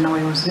cyane cyane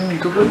abayobozi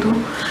b'imidugudu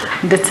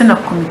ndetse na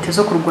komite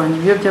zo kurwanya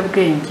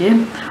ibiyobyabwenge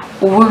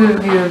ububi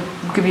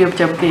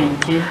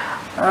bw'ibiyobyabwenge.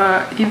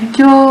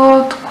 Ibyo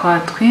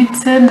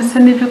twatwitse ndetse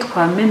n'ibyo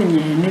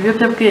twamennye ni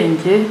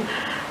ibiyobyabwenge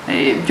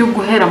byo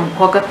guhera mu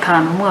kwa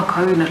gatanu umwaka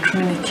wa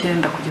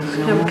 2019 kugeza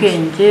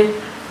ibiyobyabwenge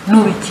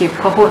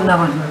n'ubikekwaho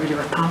n'abantu 2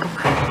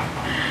 batandukanye.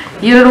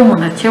 Iyo rero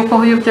umuntu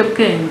akekwaho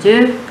ibiyobyabwenge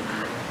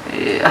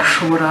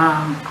ashobora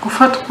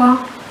gufatwa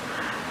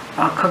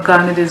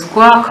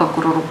akaganirizwa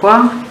akagororwa.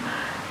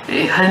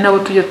 Hari nabo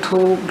tujya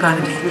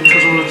tuganiriza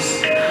ubucuruzi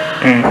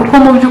kuko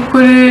mu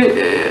by'ukuri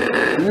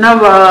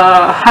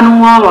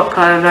n'abahanwa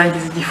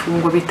bakarangiza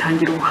igifungo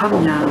bitangira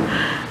ubuhamya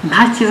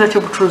nta cyiza cyo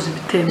gucuruza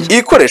ibitemewe.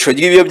 Ikoresho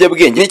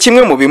ry'ibiyobyabwenge ni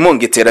kimwe mu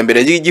bimunga iterambere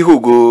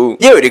ry'igihugu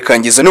yewe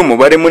rikangiza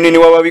n'umubare munini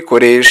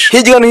w'ababikoresha.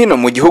 Hirya no hino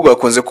mu gihugu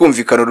hakunze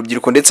kumvikana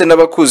urubyiruko ndetse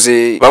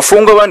n'abakuze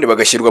bafungwa abandi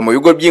bagashyirwa mu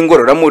bigo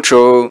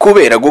by'ingororamuco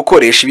kubera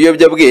gukoresha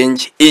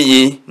ibiyobyabwenge.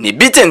 Iyi ni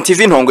BTN TV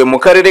Ntongwe mu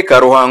karere ka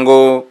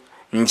Ruhango.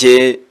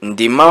 Nje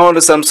ndi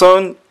Mahoro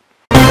Samson.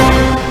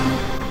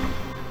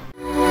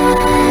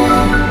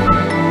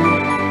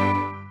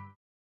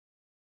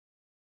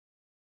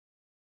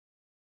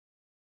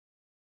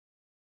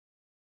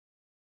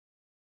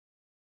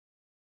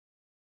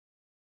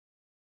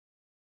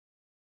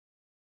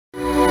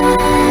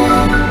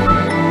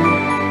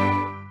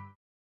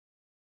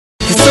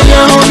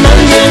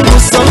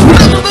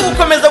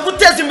 Gukomeza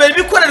guteza imbere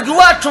ibikorerwa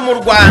iwacu mu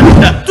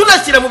Rwanda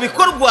tunashyira mu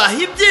bikorwa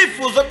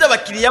ibyifuzo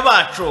by'abakiriya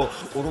bacu.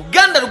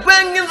 Uruganda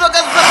rwenga inzoga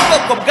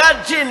z'ubwoko bwa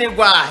Gin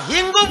rwa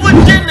Inguvu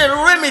Gin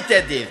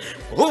Limited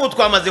ubu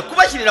twamaze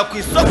kubashyirira ku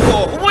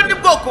isoko ubundi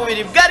bwoko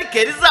bubiri bwa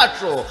rikeri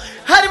zacu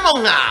harimo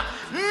nka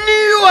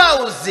New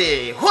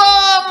House,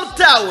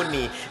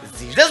 Hometown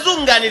zije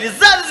zunganira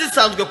izari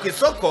zisanzwe ku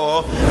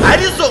isoko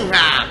arizo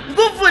nka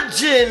Nguvu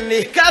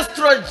Gin,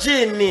 Castro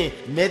Gin,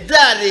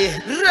 Medali,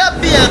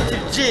 Radiant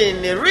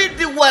Gin,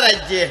 Ridi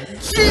Warage,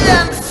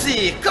 GNC,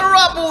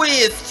 Karabu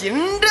Whisky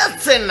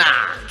ndetse na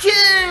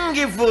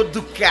King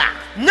Vodka.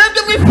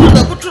 Mwebwe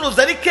mwifuza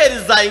gucuruza rikeri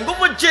za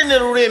Inguvu Gin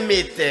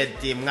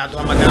Limited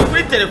mwaduhamagara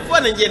kuri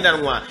telefone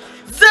ngendanwa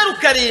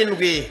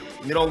 07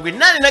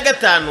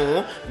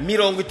 85 30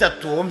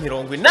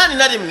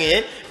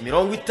 81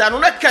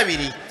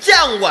 52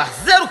 cyangwa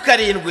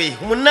 07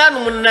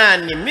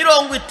 88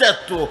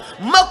 30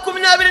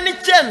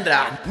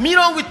 29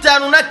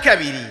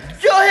 52.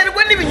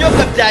 Ryoherwa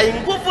n'ibinyobwa bya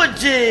Inguvu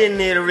Gin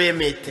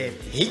Limited,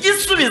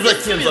 igisubizo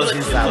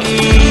cy'inzozi zawe.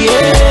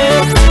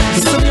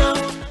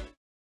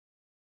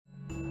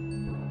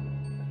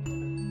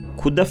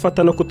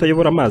 Kudafata no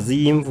kutayobora amazi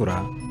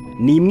y'imvura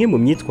ni imwe mu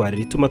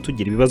myitwarire ituma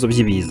tugira ibibazo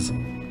by'ibiza,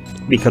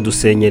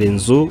 bikadusenyera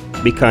inzu,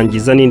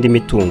 bikangiza n'indi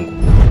mitungo.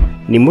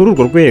 Ni muri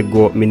urwo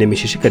rwego minema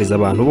ishishikariza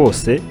abantu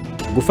bose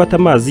gufata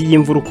amazi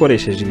y'imvura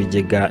ukoresheje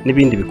ibigega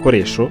n'ibindi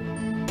bikoresho,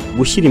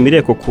 gushyira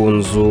imireko ku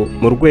nzu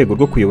mu rwego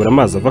rwo kuyobora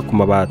amazi ava ku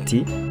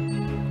mabati,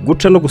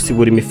 guca no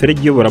gusibura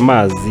imiferege iyobora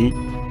amazi,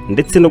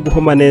 ndetse no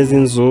guhoma neza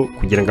inzu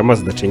kugira ngo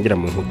amazi adacengera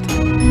mu nkuta.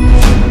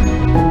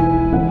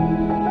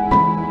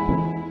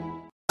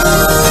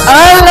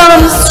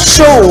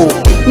 Show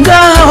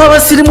ngaho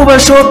abasirimu ba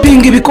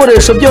shopping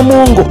ibikoresho byo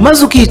mu ngo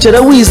maze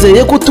ukicara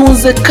wizeye ko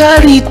utunze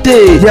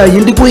karite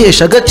yayindi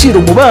guhesha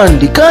agaciro mu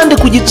bandi kandi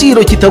ku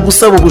giciro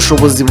kitagusaba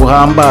ubushobozi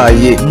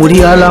buhambaye.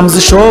 Muri Alarms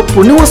Shop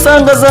niho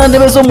usanga za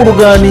ntebe zo mu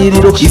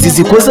ruganiriro, izi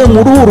zikoze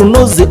mu ruhu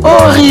runoze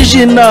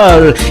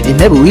original,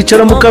 intebe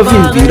wicaramo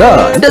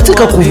ukavimvira ndetse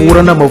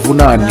ikakuvura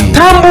n'amavunane.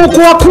 Tambuka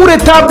uhakure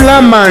table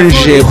à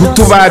manger,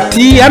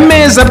 utubati,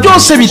 ameza,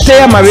 byose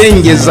biteye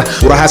amabengeza.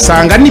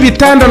 Urahasanga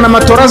n'ibitanda na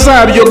matora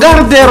zabyo,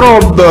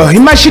 garde-robe,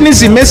 imashini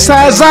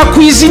zimesa, za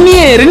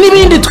cuisiniere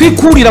n'ibindi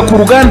twikurira ku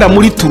ruganda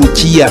muri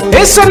Turukiya.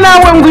 Ese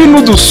nawe ngwino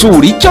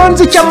udusura, icyo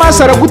nzi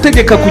cy'amaso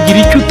aragutegeka kugira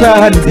icyo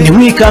utahana.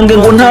 Ntimwikange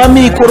ngo nta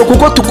mikoro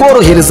kuko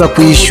tukorohereza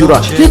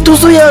kwishyura,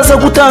 ntituzuyaza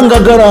gutanga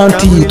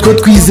garanti, twe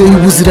twizeye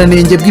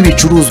ubuziranenge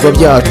bw'ibicuruzwa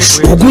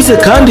byacu. Uguze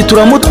kandi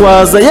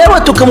turamutwaza,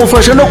 yewe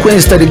tukamufasha no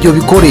kwinstara ibyo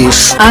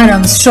bikoresho.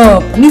 Alarms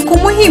Shop ni ku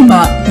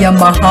Muhima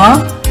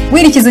Yamaha,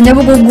 werekeza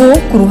Nyabugogo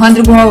ku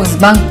ruhande rwa House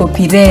Bank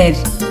Populaire.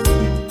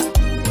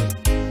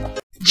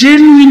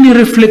 Genuine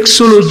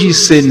Reflexology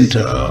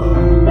Center.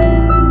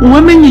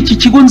 Uwamenye iki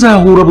kigo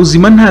nzahura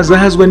buzima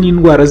ntazahazwa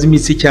n'indwara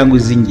z'imitsi cyangwa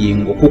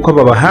iz'ingingo, kuko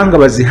aba bahanga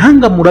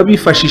bazihangamura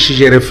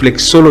bifashishije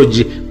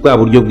reflexology, bwa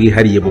buryo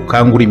bwihariye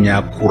bukangura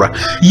imyakura.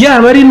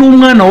 Yaba ari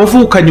n'umwana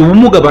wavukanye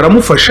ubumuga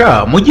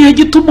baramufasha mu gihe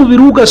gito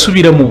umubiri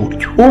ugasubira mu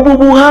buryo. Ubu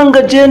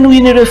buhanga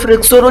Genuine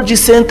Reflexology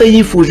Center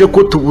yifuje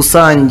ko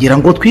tubusangira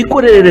ngo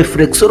twikorere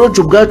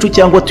reflexology ubwacu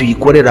cyangwa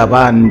tuyikorera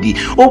abandi.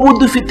 Ubu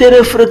dufite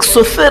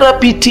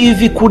Reflexotherapy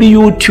TV kuri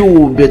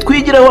YouTube,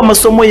 twigiraho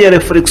amasomo ya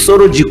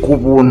reflexology ku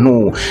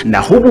buntu.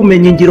 Naho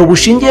ubumenyi ngiro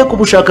bushingiye ku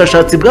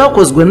bushakashatsi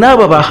bwakozwe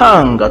n'aba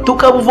bahanga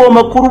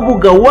tukabuvoma ku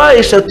rubuga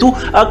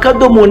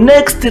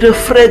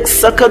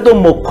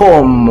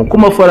wa/nextreflex.com ku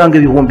mafaranga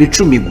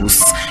 10,000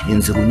 gusa.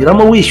 Inzira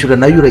unyuramo wishyura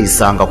nayo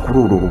urayisanga kuri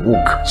uru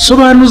rubuga.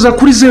 Sobanuza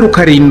kuri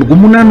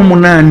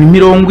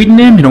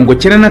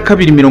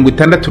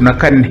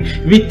 0788409264.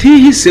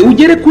 Bitihise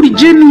ugere kuri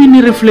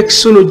Genuine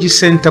Reflexology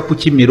Center ku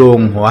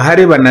Kimironko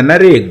aharebana na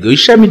REG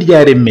ishami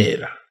rya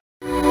Remera.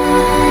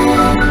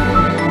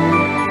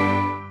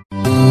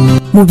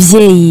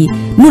 Mubyeyi,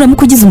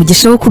 nuramuka ugize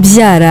umugisha wo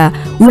kubyara,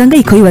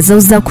 urangayika wibaza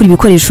uzakura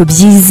ibikoresho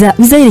byiza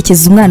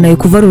bizaherekeza umwana wawe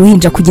kuva ari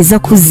uruhinja kugeza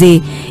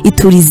akuze.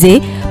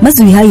 Iturize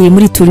maze ubihahire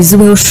muri Iturize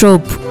Ubeho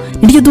Shop.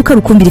 Niryo duka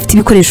rukumbi rifite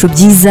ibikoresho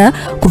byiza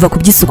kuva ku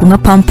by'isuku nka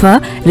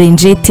pampa,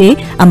 renjete,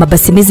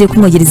 amabase meza yo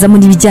kumwogerezamo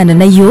n'ibijyana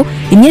nayo,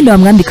 imyenda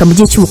wamwambika mu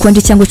gihe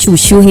cy'ubukonje cyangwa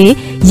cy'ubushyuhe,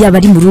 yaba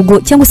ari mu rugo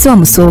cyangwa se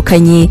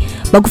wamusohokanye.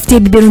 Bagufitiye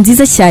bibero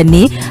nziza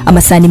cyane,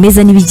 amasahani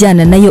meza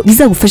n'ibijyana nayo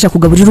bizagufasha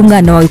kugaburira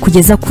umwana wawe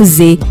kugeza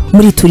akuze.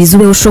 Muri Iturize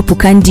Ubeho Shop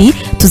kandi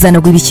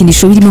tuzanagura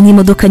ibikinisho birimo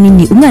nk'imodoka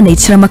nini umwana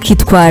yicaramo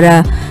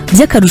akitwara.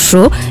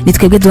 By'akarusho ni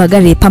twebwe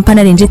duhagarariye pampa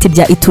na renjete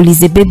bya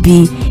Iturize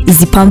Baby.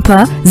 Izi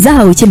pampa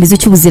zahawe icyemezo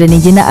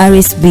cy'ubuziranenge na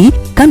RSB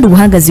kandi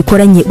ubuhanga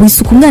zikoranye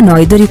wisuka umwana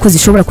wawe, dore ko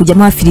zishobora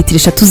kujyamo hafi litiro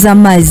 3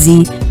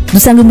 z'amazi.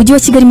 Dusanga mu mujyi wa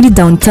Kigali muri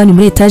downtown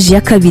muri etaje ya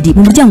 2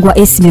 mu muryango wa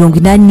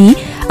S80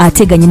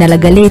 ahateganye na La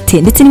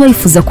Galette, ndetse niba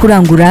wifuza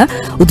kurangura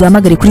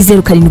uduhamagare kuri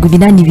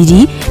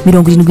 0782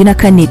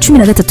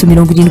 74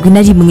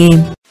 1371.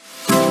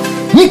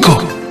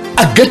 Niko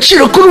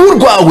agaciro k'uruhu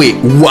rwawe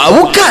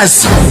waba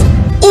ukazi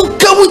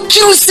ukaba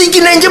ukiri usiga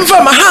inenge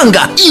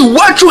mvamahanga,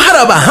 iwacu hari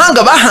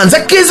abahanga bahanze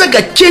akeza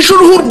gakesha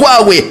uruhu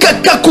rwawe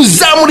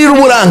kakakuzamurira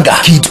uburanga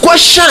kitwa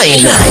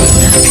Shine.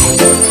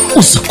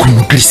 Uza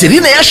kunywa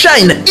glycerine ya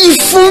Shine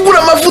ifungura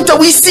amavuta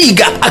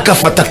wisiga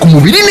akafata ku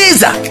mubiri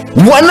neza,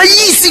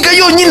 wanayisiga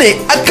yonyine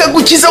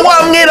akagukiza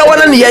wa mwera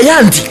wananiye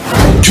ayandi.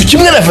 Cyo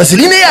kimwe na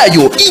vaseline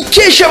yayo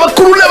ikesha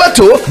abakuru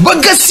n'abato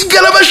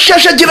bagasigara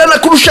bashashagirana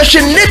kurusha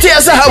shenete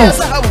ya zahabu.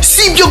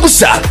 Si ibyo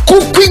gusa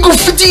kuko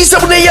igufitiye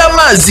isabune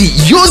y'amazi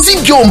yoza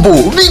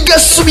ibyombo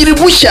bigasubira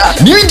bushya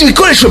n'ibindi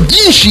bikoresho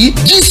byinshi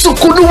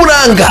by'isuku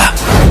n'uburanga.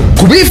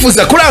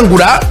 Kubifuza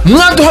kurangura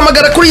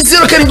mwaduhamagara kuri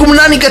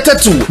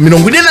 0783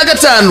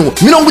 45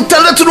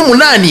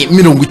 68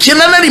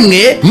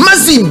 91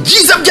 maze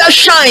ibyiza bya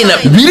Shine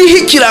biriho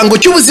ikirango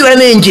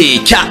cy'ubuziranenge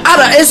cya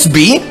RSB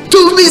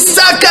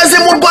tubisakaze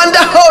mu Rwanda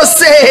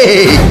hose.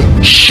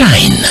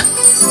 Shine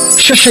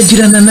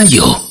shashagirana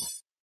nayo.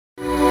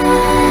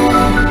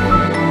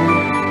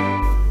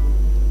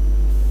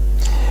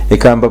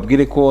 Reka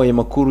mbabwire ko aya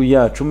makuru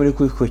yacu muri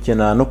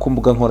kubikurikirana no ku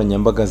mbuga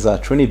nkoranyambaga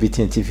zacu ni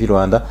BTN TV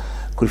Rwanda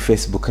kuri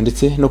Facebook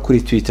ndetse no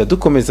kuri Twitter.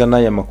 Dukomeza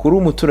n'aya makuru,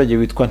 umuturage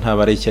witwa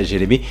Ntabareshya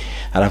Jeremy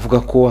aravuga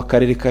ko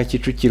akarere ka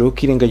Kicukiro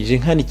kirengagije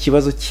nkani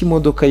kibazo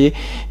cy'imodoka ye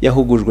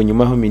yahugujwe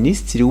nyuma aho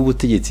minisitiri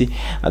w'ubutegetsi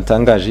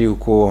atangaje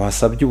yuko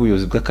hasabye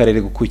ubuyobozi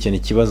bw'akarere gukurikirana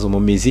ikibazo mu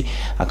mizi,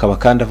 akaba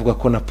kandi avuga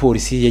ko na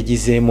polisi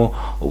yagizemo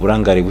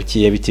uburangare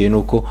bukeya bitewe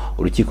nuko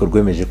urukiko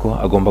rwemeje ko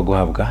agomba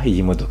guhabwa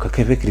iyi modoka.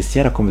 Keve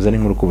Christian akomeza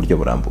n'inkuru ku buryo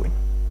burambuye.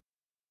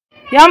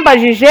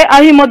 Yambajije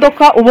aho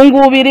imodoka ubu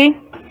ngubu iri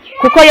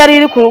kuko yari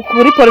iri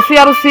kuri polisi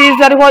ya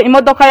Rusizi, ariho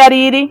imodoka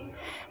yari iri,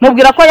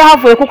 mubwira ko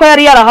yahavuye kuko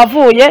yari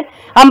yarahavuye.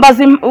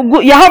 Ambaza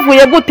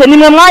yahavuye gute,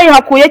 nimwe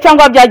mwayihakuye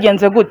cyangwa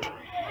byagenze gute?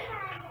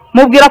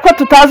 Mubwira ko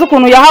tutazi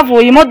ukuntu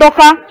yahavuye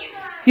imodoka,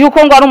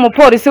 yuko ngo ari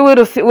umupolisi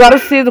wa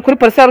Rusizi kuri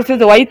polisi ya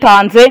Rusizi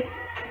wayitanze.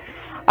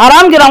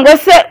 Arambwira ngo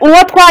ese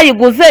uwo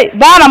twayiguze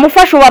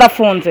baramufashe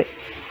barafunze?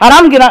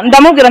 Arambwira,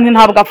 ndamubwira nti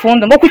ntabwo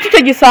afunze, ngo kuki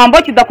icyo gisambo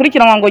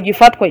kidakurikiranwa ngo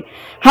gifatwe.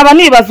 Nkaba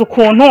nibaza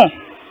ukuntu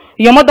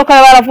iyo modoka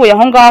yaravuye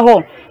aho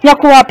ngaho.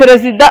 Nyakubahwa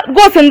perezida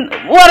rwose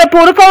wa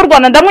Repubulika y'u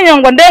Rwanda ndamwinginga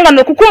ngo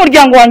ndenganure kuko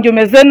umuryango wanjye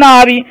umeze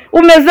nabi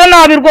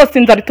rwose,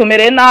 inzara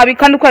itumereye nabi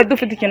kandi ko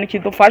dufite ikintu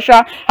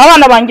kidufasha,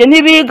 abana banjye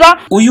ntibiga.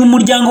 Uyu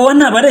muryango wa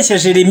Ntabareshya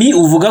Jeremy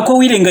uvuga ko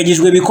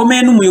wirengagijwe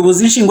bikomeye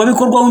n'umuyobozi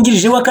nshingwabikorwa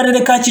wungirije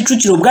w'akarere ka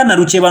Kicukiro Bwana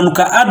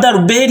Rukebanuka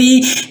Adalbert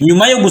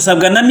nyuma yo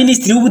gusabwa na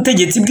minisitiri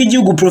w'ubutegetsi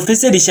bw'igihugu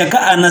Professeur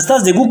Shyaka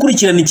Anastase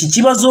gukurikirana iki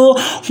kibazo,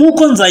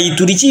 nk'uko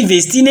Nzayituriki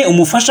Vestine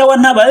umufasha wa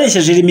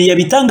Ntabareshya Jeremy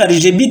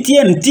yabitangarije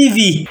BTN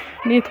TV.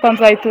 Nitwa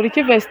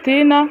Nzayituriki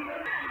Vestina,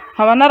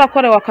 nkaba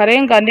narakorewe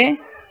akarengane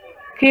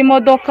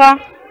k'imodoka.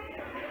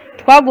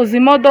 Twaguze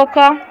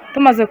imodoka,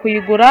 tumaze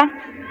kuyigura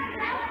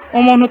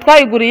umuntu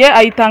twayiguriye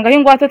ayitangaho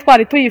ingwate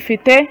twari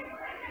tuyifite,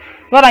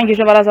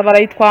 barangije baraza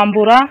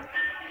barayitwambura,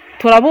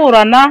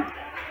 turaburana.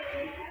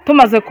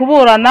 Tumaze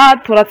kuburana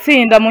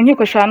turatsinda mu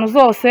nkiko 5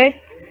 zose.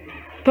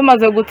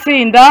 Tumaze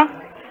gutsinda,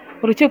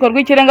 urukiko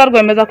rw'ikirenga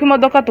rwemeza ko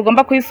imodoka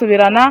tugomba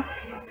kuyisubirana,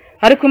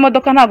 ariko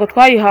imodoka ntago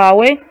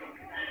twayihawe.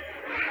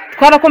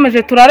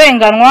 Twarakomeje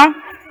turarenganwa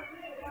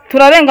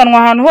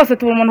ahantu hose,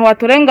 tubura umuntu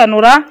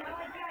waturenganura.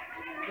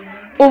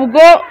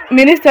 Ubwo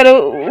minisitiri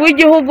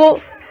w'igihugu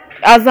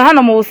aza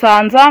hano mu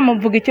Busanza,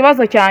 muvuga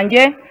ikibazo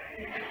cyanjye,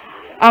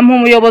 ampa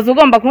umuyobozi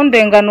ugomba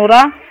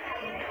kundenganura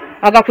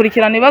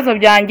agakurikirana ibibazo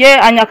byanjye,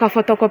 anyaka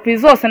fotokopi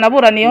zose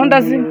naburaniyeho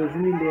ndazi.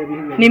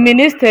 Ni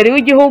minisitiri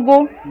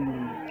w'igihugu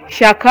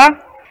Shyaka,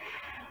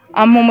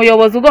 ampa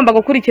umuyobozi ugomba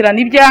gukurikirana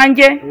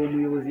ibyanjye.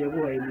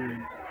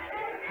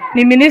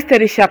 Ni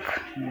minisitiri Shyaka.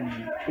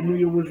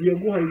 Umuyobozi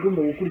yaguhaye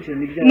ugomba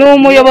gukurikirana ibyanjye ni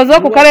umuyobozi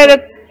wo ku karere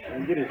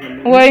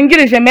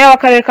wengirije meya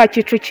w'akarere ka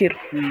Kicukiro.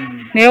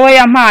 Niwe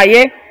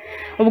yampaye.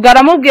 Ubwo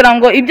aramubwira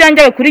ngo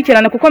ibyanjye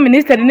bikurikirane kuko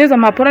minisitiri nizo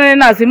mpapuro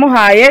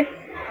nazimuhaye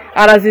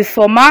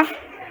arazisoma,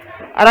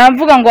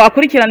 aravuga ngo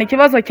akurikirane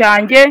ikibazo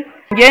cyanjye.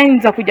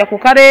 Ngenza kujya ku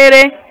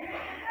karere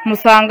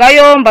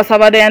musangayo,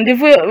 mbasaba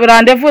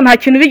randevu, nta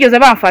kintu bigeze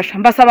bamfasha.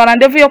 Mbasaba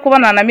randevu yo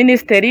kubonana na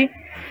minisitiri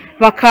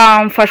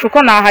bakamfasha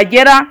uko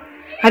nahagera,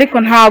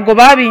 ariko ntago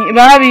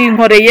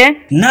babinkoreye.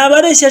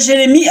 Ntabareshya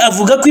Jeremy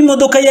avuga ko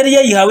imodoka yari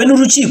yayihawe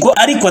n'urukiko,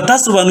 ariko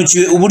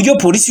atasobanukiwe uburyo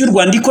polisi y'u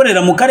Rwanda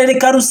ikorera mu karere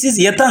ka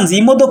Rusizi yatanze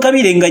iyi modoka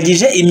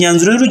birengagije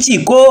imyanzuro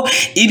y'urukiko,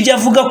 ibyo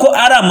avuga ko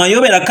ari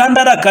amayobera kandi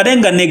ari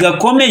akarengane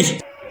gakomeye.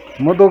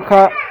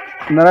 Imodoka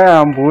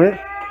narayambuwe,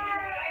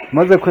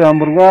 maze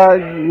kuyamburwa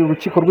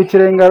urukiko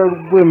rw'ikirenga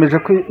rwemeje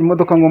ko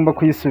imodoka ngomba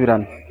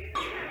kuyisubirana.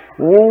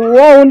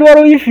 Undi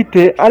wari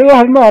uyifite ariwe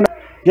Habimana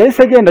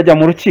yahise agenda ajya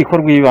mu rukiko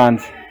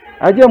rw'ibanze.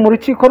 Agiye mu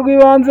rukiko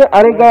rw'ibanze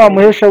arega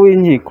wamuhesha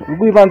w'inkiko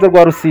rw'ibanze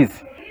rwa Rusizi.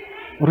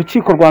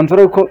 Urukiko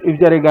rwanzura ko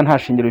ibyo arega nta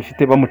shingiro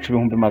bifite, bamuca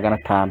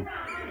 500.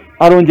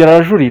 Arongera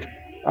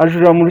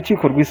ajurira mu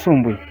rukiko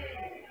rwisumbuye,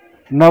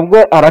 nabwo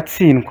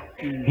aratsindwa.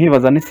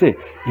 Nkibaza nise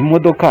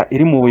imodoka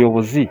iri mu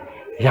buyobozi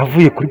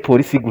yavuye kuri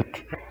polisi gute?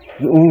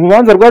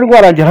 Urubanza rwari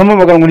rwarangiye,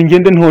 hamamagara ngo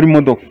ngende ntora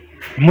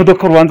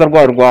imodoka urubanza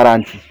rwari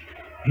rwarangiye.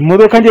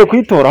 Imodoka ngiye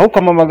kuyitora aho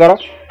kamamagara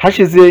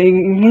hashize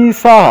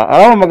nk'isaha,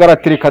 aramamagara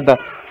terekada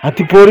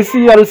ati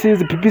polisi ya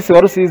Rusizi, pipisi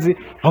wa Rusizi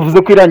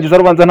avuze ko irangiza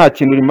rubanza nta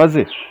kintu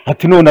rimaze,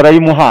 ati none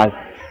arayimuhaye.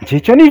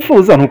 Icyo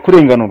nifuza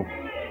ntukurenganurwa,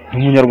 ni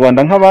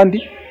umunyarwanda nk'abandi.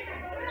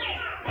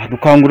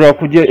 Dukangurira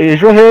kujya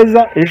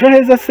ejo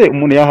heza se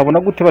umuntu yahabona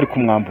gute bari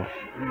kumwambura?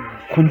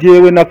 Ko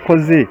ngewe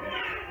nakoze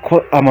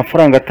ko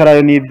amafaranga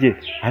atarayo nibye,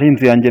 ari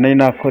inzu yanjye nayo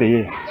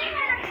nakoreye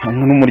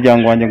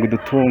n'umuryango wanjye ngo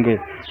idutunge,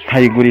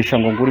 nkayigurisha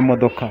ngo ngure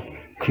imodoka,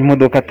 ko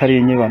imodoka atari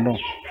inyibano,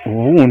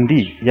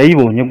 ubundi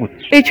yayibonye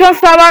gute? Icyo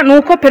nsaba ni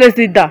uko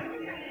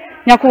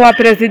nyakubahwa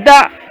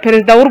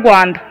perezida w'u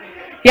Rwanda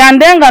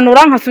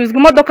yandenganura, nkasubizwa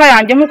imodoka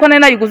yanjye nk'uko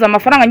nari nayiguze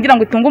amafaranga ngira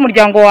ngo itunge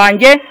umuryango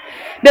wanjye,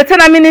 ndetse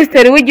na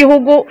minisitiri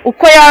w'igihugu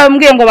uko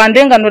yambwiye ngo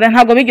bandenganure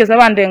ntabwo bigeze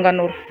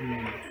bandenganura.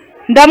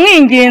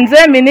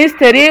 Ndamwinginze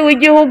minisitiri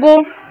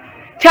w'igihugu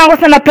cyangwa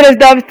se na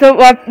perezida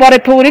wa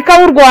Repubulika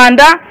y'u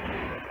Rwanda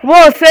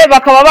bose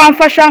bakaba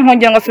bamfasha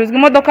nkongera ngasubizwa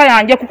imodoka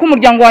yanjye kuko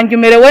umuryango wanjye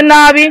umerewe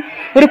nabi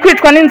uri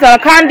kwicwa n'inzara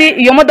kandi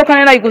iyo modoka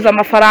nari nayiguze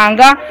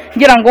amafaranga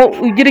ngira ngo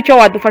ugire icyo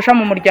wadufasha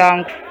mu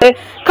muryango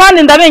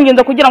kandi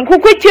ndabinginze kugira ngo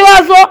kuko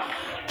ikibazo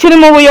kiri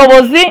mu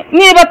buyobozi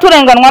niba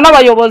turenganwa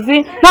n'abayobozi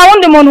nta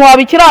wundi muntu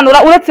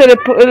wabikiranura uretse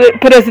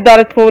perezida wa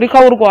Repubulika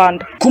y'u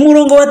Rwanda. Ku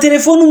murongo wa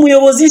telefone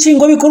umuyobozi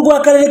nshingwabikorwa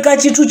w'akarere ka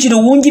Kicukiro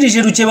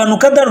wungirije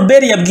Rukebanuka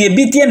Daruberi yabwiye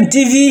BTN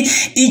TV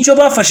icyo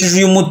bafashije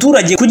uyu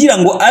muturage kugira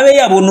ngo abe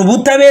yabona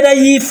ubutabera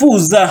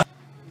yifuza.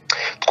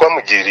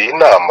 Twamugiriye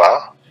inama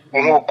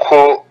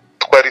nk'uko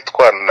twari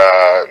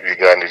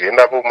twanabiganiriye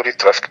nabo muri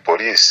traffic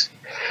police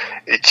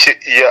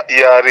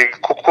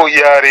kuko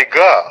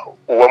yarega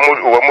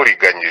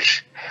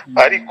uwamuriganyije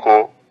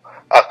ariko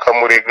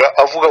akamurega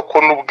avuga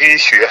ko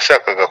n'ubwishyu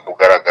yashakaga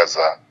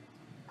kugaragaza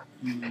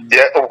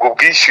ubwo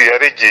bwishyu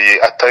yaregeye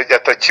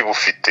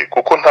atakibufite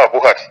kuko nta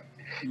buhari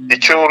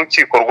icyo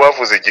urukiko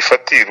rwavuze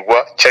gifatirwa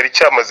cyari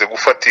cyamaze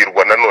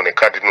gufatirwa nanone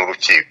kandi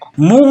n'urukiko.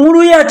 Mu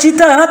nkuru yacu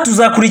itaha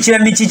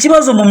tuzakurikirana iki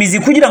kibazo mu mizi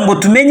kugira ngo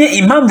tumenye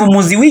impamvu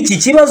muzi w'iki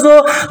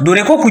kibazo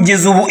dore ko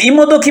kugeza ubu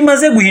imodoka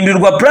imaze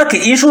guhindurirwa plaque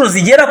inshuro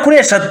zigera kuri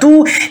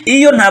 3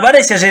 iyo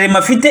ntabareshya Jerema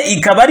afite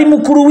ikaba ari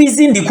mukuru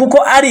w'izindi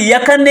kuko ari iya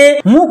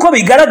 4 nk'uko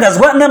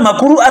bigaragazwa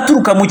n'amakuru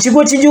aturuka mu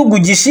kigo cy'igihugu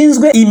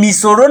gishinzwe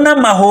imisoro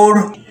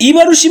n'amahoro.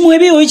 Ibarushimwe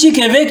biho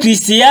Keve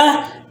Christian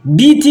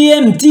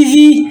BTN TV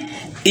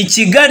i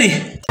Kigali.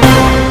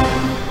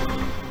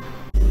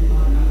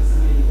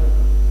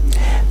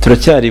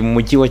 Turacyari mu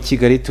mujyi wa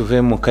Kigali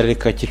tuve mu karere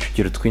ka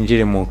Kicukiro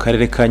twinjire mu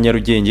karere ka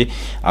Nyarugenge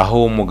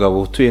aho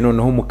umugabo utuye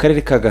noneho mu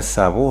karere ka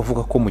Gasabo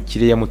avuga ko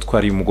mukire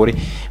yamutwariye umugore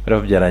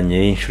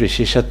barabyaranye inshuro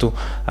 6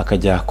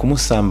 akajya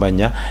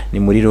kumusambanya ni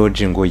muri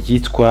lodge ngo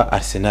yitwa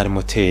Arsenal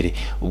Motel.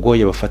 Ubwo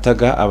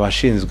yabafataga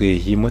abashinzwe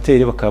iyi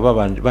motel bakaba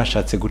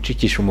bashatse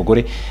gucikisha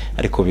umugore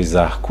ariko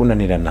biza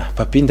kunanirana.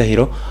 Papi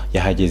Ndahiro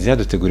yahageze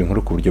yadutegura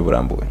inkuru ku buryo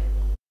burambuye.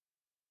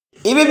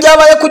 Ibi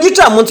byabaye ku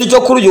gicamunsi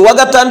cyo kuri uyu wa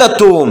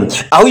gatandatu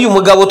aho uyu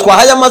mugabo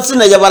twahaye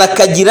amazina ya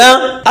Barakagira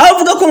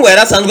avuga ko ngo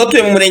yari asanzwe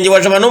atuye mu murenge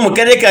wa Jabana mu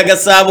karere ka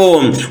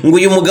Gasabo ngo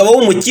uyu mugabo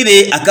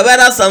w'umukire akaba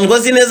yari asanzwe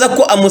azi neza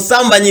ko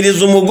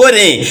amusambanyiriza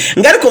umugore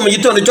ngo ariko mu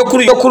gitondo cyo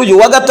kuri uyu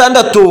wa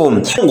gatandatu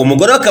ngo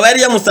umugore akaba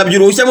yari yamusabye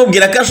uruhushya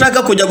amubwira ko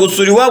ashaka kujya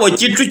gusura iwabo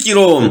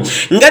Kicukiro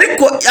ngo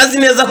ariko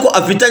azi neza ko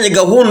afitanye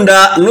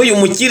gahunda n'uyu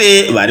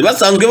mukire bari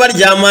basanzwe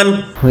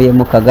baryamana. Huye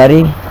mu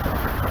kagari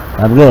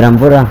abwera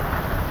mvura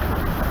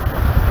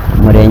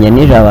Murenge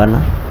ni Jabana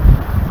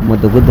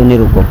umudugudu ni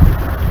Rugo.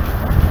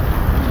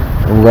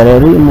 Ubwo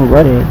rero uyu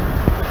mugore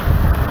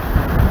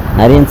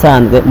nari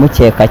nsanzwe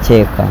mukeka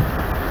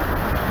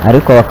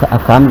ariko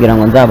akambwira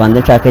ngo nzabanze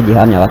nshake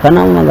gihamya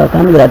bakanamwaga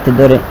akambwira ati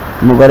dore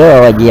umugore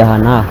wawe wagiye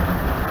aha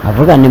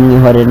avuga ni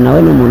mwihorere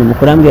nawe n'umuntu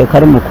mukuru ambwiye ko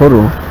ari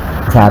mukuru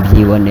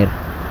nzabyibonera.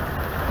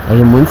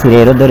 Uyu munsi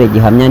rero dore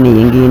gihamya ni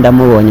iyi ngiyi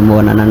ndamubonye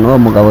mubonana n'uwo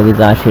mugabo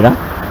bizashira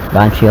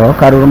banciyeho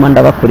karuruma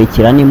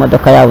ndabakurikira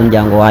n'imodoka yabo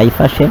njyango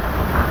wayifashe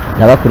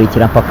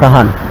ndabakurikira mpaka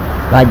hano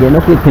bagiye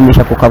no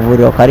kwipimisha ku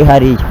kavuriro kari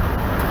hariya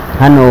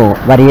hano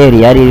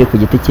bariyeri yari iri ku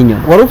giti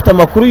cy'inyuma. Wari ufite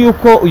amakuru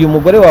yuko uyu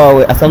mugore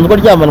wawe asanzwe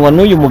aryamanwa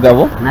n'uyu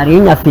mugabo? Nari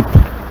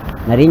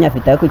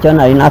nyafite ariko icyo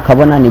nari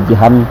nakabona ni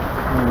gihamya.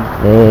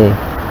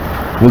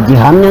 Ni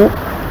gihamya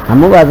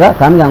amubaza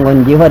akambwira ngo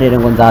ngihorere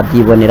ngo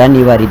nzabyibonera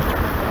niba ari byo.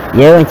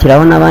 Yewe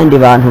nshyiraho n'abandi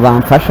bantu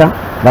bamfasha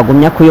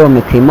bagumya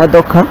kuyomeka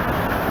imodoka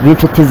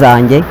b'inshuti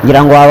zanjye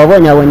ngira ngo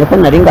wababonye ko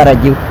nari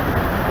ngaragiwe.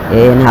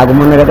 Ntabwo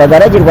umuntu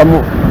agaragirwa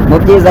mu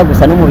byiza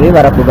gusa no mu bibi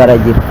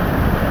barakugaragira.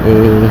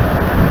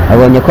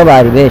 Abonye ko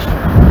bari benshi.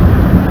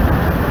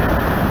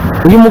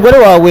 Uyu mugore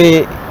wawe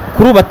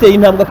kuri ubateye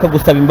intambwe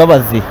akagusaba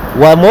imbabazi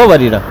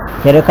wamubabarira?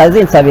 Kereka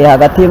zinsabiye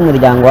hagati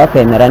y'umuryango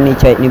wakwemera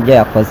n'ibyo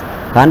yakoze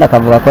kandi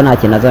akavuga ko nta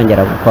kintu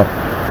azongera gukora.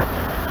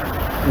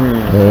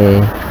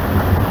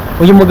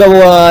 Uyu mugabo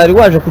wari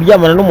waje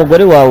kuryamana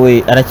n'umugore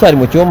wawe aracyari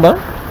mu cyumba?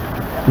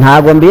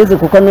 Ntabwo mbizi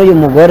kuko n'uyu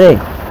mugore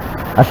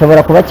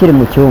ashobora kuba akiri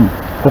mu cyumba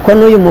kuko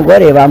n'uyu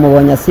mugore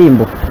bamubonye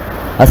asimbuka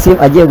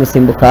agiye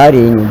gusimbuka hari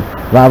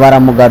inyuma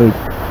baramugaruye.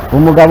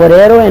 Umugabo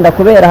rero wenda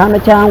kubera hano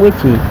cyangwa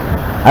iki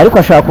ariko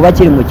ashaka kuba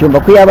akiri mu cyumba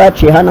ko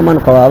yabaciye hano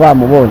amanuka baba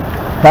bamubonye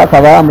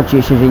bakaba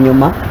bamucishije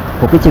inyuma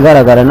kuko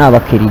ikigaragara ni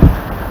abakiriya.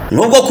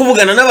 Nubwo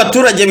kuvugana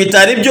n'abaturage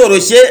bitari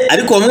byoroshye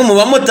ariko bamwe mu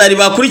bamotari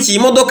bakurikiye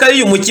imodoka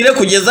y'uyu mukire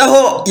kugeza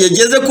aho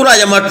yageze kuri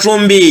aya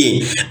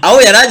macumbi aho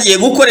yari agiye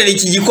gukorera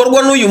iki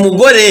gikorwa n'uyu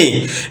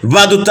mugore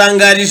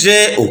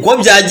badutangarije uko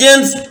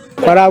byagenze.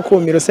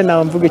 Barakumira se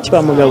nawe mvuga iki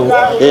ba mugabo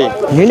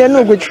nyine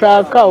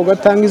nugushaka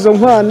ugatanga izo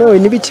nkwano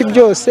n'ibiki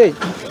byose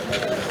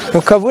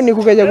ukavunika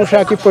ukajya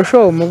gushaka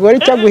iposho umugore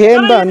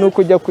cyaguhemba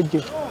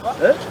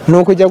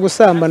nukujya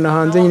gusambana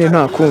hanze nyine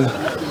nta kundi.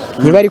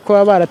 Niba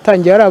ariko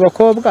baratangiye ari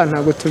abakobwa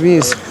ntabwo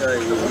tubizi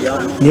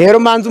rero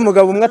manze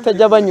umugabo umwe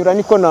atajya banyura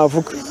niko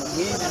navuga.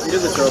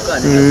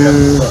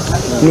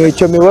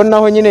 Nicyo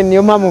mibonaho nyine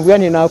niyo mpamvu mvuga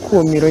nti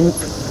nakumiro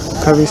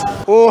kabisa.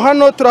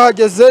 Hano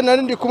turahageze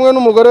nari ndi kumwe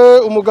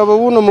n'umugabo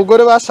w'uno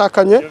mugore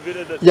bashakanye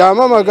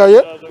yamamagaye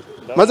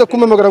maze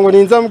kumpamagara ngo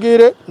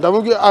ninzambwire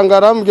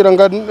arambwira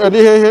ngo ari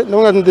hehe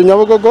ndamubwira ndi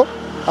Nyabugogo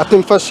ati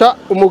mfasha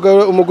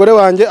umugore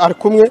wanjye ari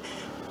kumwe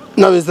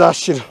na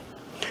bizashira.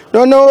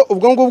 Noneho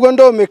ubwo ngubwo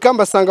ndomeka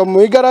mbasanga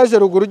mu igaraje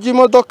ruguru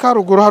y'imodoka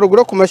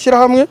haruguru ku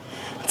mashyirahamwe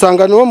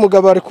nsanga n'uwo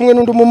mugabo ari kumwe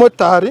n'undi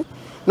mumotari.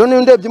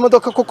 None ndebye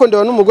imodoka koko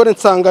ndeba n'umugore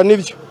nsanga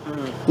nibyo.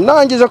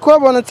 Nangije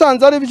kubabona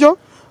nsanze ari byo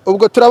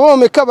ubwo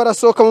turabomeka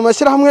barasohoka mu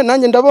mashyirahamwe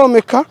nanjye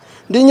ndabomeka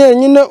ndi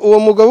nyenyine uwo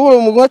mugabo uwo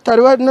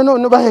mumotari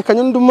none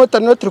bahekanye n'undi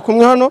mumotari no turi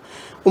kumwe hano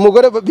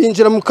umugore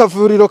binjira mu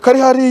kavuriro kari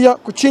hariya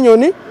ku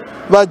Kinyoni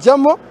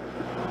bajyamo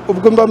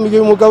ubwo mbamiye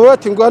umugabo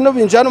ati ngo hano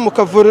binjira mu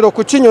kavuriro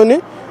ku Kinyoni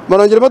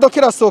barongera imodoka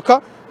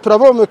irasohoka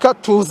turabomeka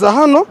tuza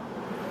hano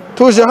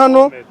tuje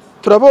hano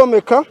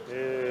turabomeka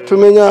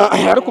tumenya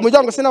ariko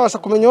umuryango sinabasha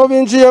kumenya aho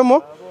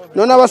binjiyemo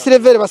none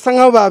abasireveri basa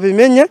nkaho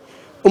babimenye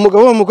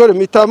umugabo w'umugore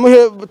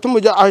mitamuhe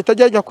tumujya ahita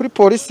ajya kuri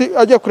polisi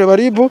ajya kureba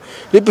ribu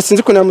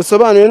sinzi ko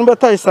namusobanuriye nimba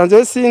atayisanze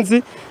we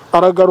sinzi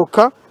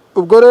aragaruka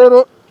ubwo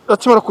rero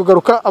akimara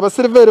kugaruka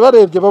abasireveri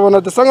barebye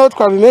babona dasa nkaho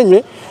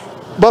twabimenye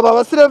baba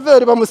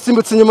abasireveri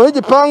bamusimbutse inyuma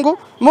y'igipangu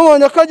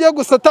mubonye ko agiye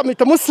gusata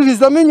mpita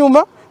musubizamo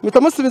inyuma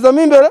mpita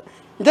musubizamo imbere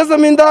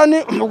ngezemo indani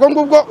ubwo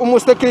ngubwo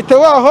umusekirite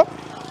waho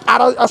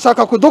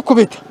ashaka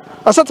kudukubita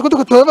ashatse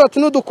kudukubita ati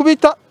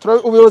nudukubita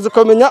ubuyobozi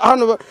kamenya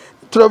hano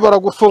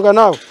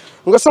baragufungana nawe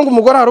ngo se ngo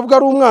umugore harubwo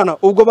ari umwana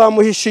ubwo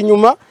bamuhisha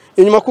inyuma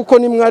kuko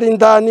nimwe ari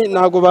indani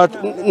ntago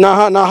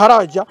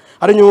naharajya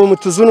ari nyuma mu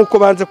tuzu nuko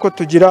banze ko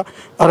tugira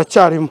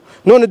aracyarimo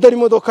none dore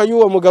imodoka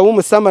y'uwo mugabo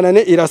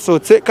w'umusamanane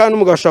irasohotse kandi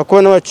umugabo ashaka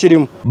kubona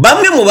wakirimo.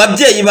 Bamwe mu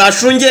babyeyi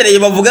bashungereye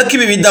bavuga ko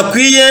ibi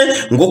bidakwiye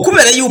ngo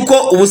kubera yuko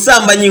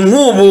ubusambanyi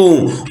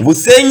nk'ubu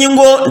busenya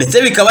ingo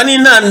ndetse bikaba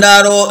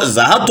n'intandaro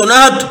za hato na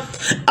hato.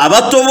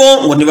 Abato bo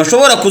ngo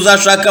ntibashobora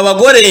kuzashaka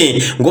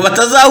abagore ngo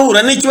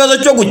batazahura n'ikibazo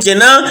cyo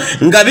gukena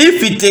ngo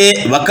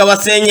abifite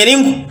bakabasenyera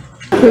ingo.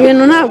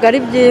 Ibintu ntabwo ari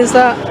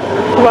byiza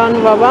ku bantu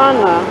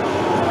babana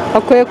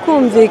bakwiye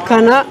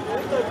kumvikana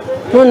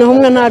noneho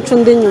umwe ntacu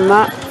undi inyuma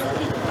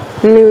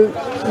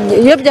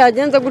iyo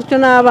byagenze gutyo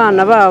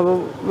n'abana babo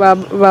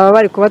baba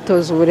bari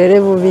kubatoza uburere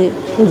bubi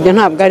ibyo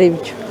ntabwo ari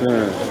byo.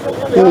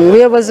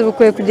 Ubuyobozi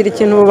bukwiye kugira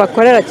ikintu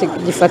bubakorera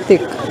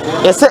gifatika.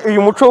 Ese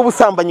uyu muco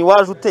w'ubusambanyi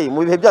waje uteye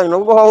mu bihe byanyu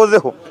nubwo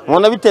hahozeho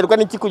mubona biterwa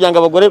n'iki kugira ngo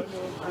abagore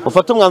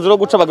bafate umwanzuro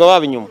wo guca abagabo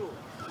babo inyuma?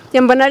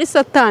 Mbona ari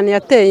satani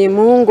yateye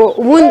mu ngo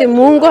ubundi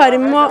mu ngo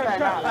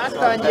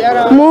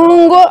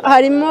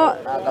harimo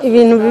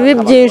ibintu bibi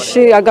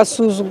byinshi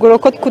agasuzuguro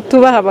ko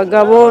kutubaha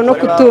abagabo no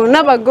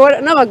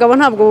n'abagabo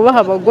ntabwo bubaha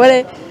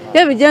abagore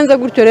iyo bigenze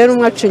gutyo rero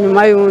umwe aca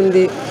inyuma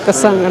y'undi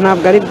ugasanga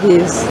ntabwo ari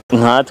byiza.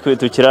 Nkatwe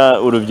tukira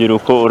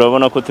urubyiruko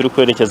urabona ko turi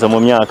kwerekeza mu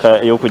myaka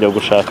yo kujya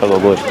gushaka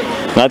abagore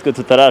natwe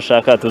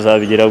tutarashaka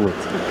tuzabigira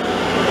gute?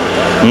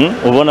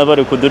 Ubona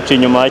bari kuduca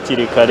inyuma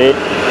hakiri kare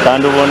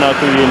kandi ubona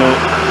ko ibintu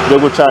byo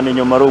gucana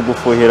inyuma ari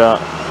ugufuhira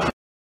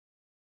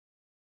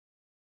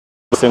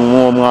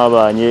nk'uwo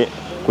mwabanye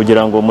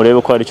kugira ngo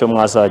murebe ko hari icyo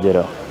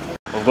mwazageraho.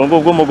 Ubwo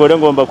ngubwo umugore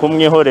ngomba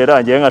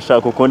kumwihorera ngiye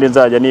nkashaka ukundi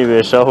nzajya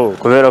nibeshaho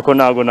kubera ko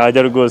ntabwo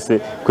najya rwose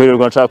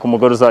kwirirwa nshaka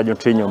umugore uzajya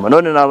unca inyuma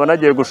none naba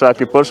nagiye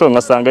gushaka iposho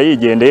nkasanga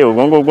yigendeye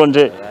ubwo ngubwo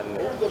nje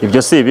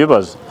ibyo si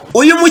ibibazo.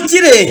 Uyu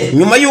mukire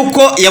nyuma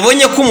yuko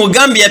yabonye ko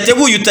umugambi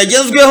yateguye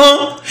utagezweho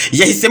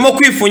yahisemo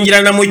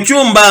kwifungirana mu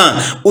cyumba.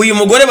 Uyu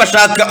mugore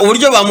bashaka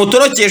uburyo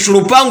bamutorokesha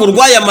urupangu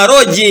rw'aya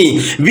marogi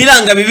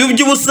biranga bibi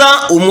by'ubusa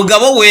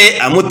umugabo we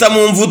amuta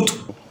mu mvuto.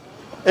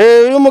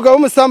 Uyu mugabo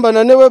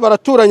w'umusambanane we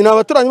baraturanye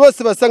n'abaturanyi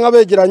bose basa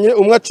nk'abegeranye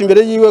umwe aca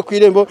imbere yiwe ku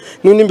irembo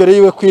n'undi imbere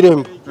yiwe ku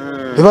irembo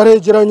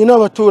baregeranye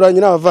n'abaturanyi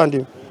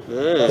n'abavandimwe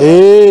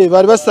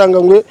bari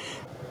basanganywe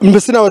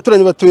mbese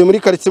n'abaturanyi batuye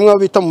muri karitsiye imwe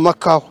bita mu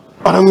Makawa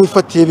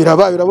aramwifatiye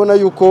birabaye urabona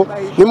yuko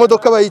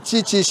n'imodoka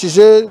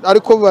bayikikishije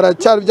ariko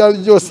baracyari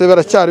byose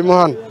baracyarimo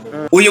hano.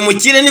 Uyu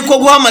mukire niko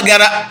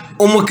guhamagara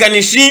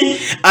umukanishi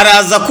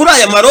araza kuri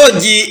aya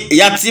marogi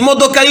yatse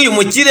imodoka y'uyu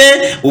mukire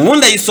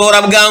ubundi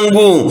ayisohora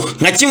bwangu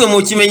nka kimwe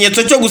mu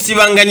kimenyetso cyo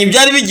gusibanganya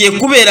ibyari bigiye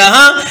kubera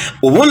aha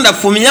ubundi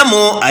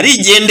afumyamo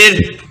arigendera.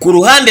 Ku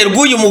ruhande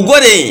rw'uyu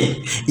mugore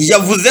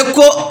yavuze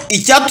ko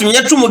icyatumye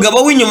aca umugabo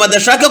w'inyuma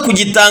adashaka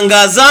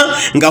kugitangaza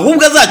ngo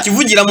ahubwo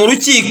azakivugira mu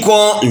rukiko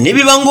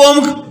nibiba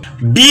ngombwa.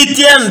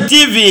 BTN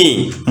TV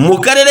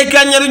mu karere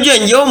ka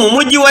Nyarugenge ho mu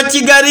mujyi wa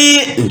Kigali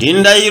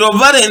Ndindahiro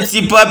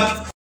Valence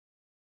Papi.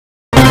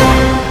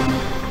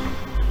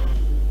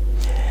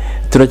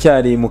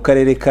 Turacyari mu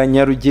karere ka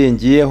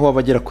Nyarugenge aho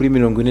abagera kuri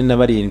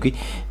 47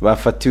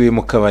 bafatiwe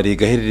mu kabari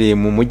gaherereye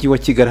mu mujyi wa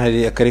Kigali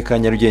hari akarere ka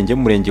Nyarugenge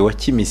mu murenge wa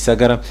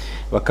Kimisagara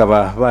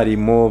bakaba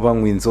barimo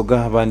banywa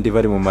inzoga abandi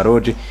bari mu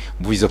maroje.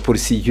 Umuvugizi wa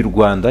polisi y'u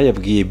Rwanda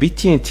yabwiye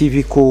BTN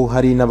TV ko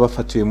hari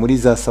n'abafatiwe muri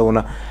za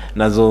sauna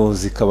nazo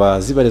zikaba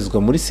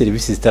zibarizwa muri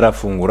serivisi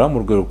zitarafungura mu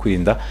rwego rwo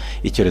kwirinda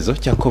icyorezo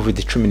cya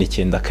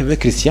COVID-19. Keve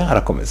Christian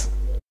arakomeza.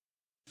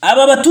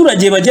 Aba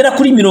baturage bagera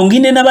kuri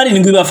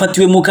 47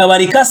 bafatiwe mu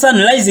kabari ka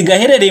Sunrise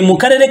gaherereye mu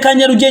karere ka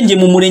Nyarugenge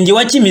mu murenge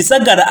wa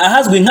Kimisagara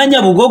ahazwi nka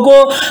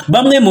Nyabugogo.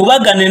 Bamwe mu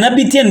baganire na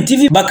BTN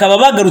TV bakaba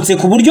bagarutse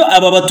ku buryo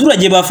aba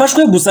baturage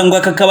bafashwe, gusa ngo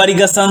aka kabari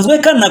gasanzwe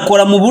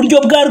kanakora mu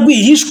buryo bwa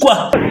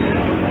rwihishwa.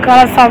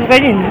 Karasanzwe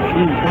nyine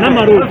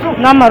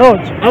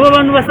n'amaroji. Aba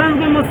bantu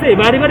basanzwemo se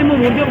bari bari mu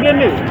buryo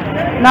bwemewe?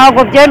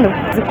 Ntabwo byemewe,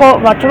 ziko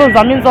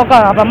bacuruzamo inzoga,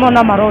 habamo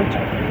n'amaroji.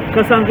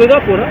 Kasanzwe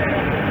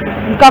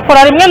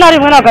gakora rimwe na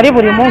rimwe, ntabwo ari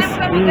buri munsi.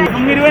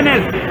 Mwiriwe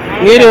neza?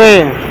 Mwiriwe.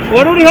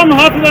 Wari uri hano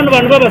hafi bano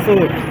bantu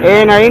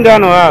babasohoye? Nari ndi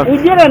hano hafi.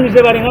 Ugereranije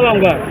bari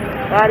nk'abangahe?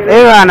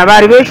 Bana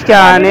bari benshi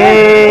cyane,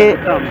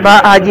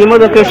 hagiye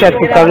imodoka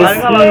 3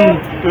 kabisa.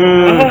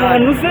 Aha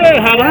hantu se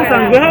haba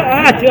hasanzwe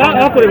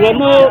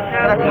hakorerwamo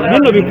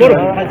bino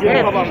bikorwa?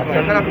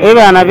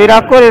 Bana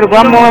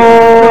birakorerwamo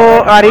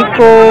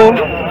ariko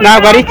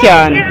ntabwo ari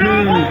cyane.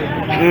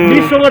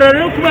 Bishobora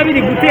rero kuba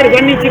biri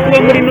guterwa n'iki kuba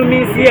muri ino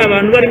minsi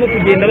abantu barimo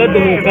kugenda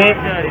badohoka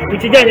ku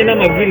kijyanye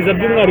n'amabwiriza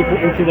by'umwihariko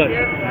utubari?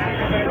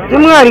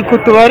 By'umwihariko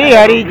utubari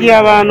hari igihe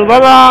abantu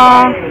baba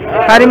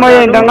harimo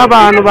yenda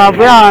nk'abantu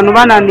bavuye ahantu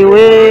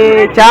bananiwe,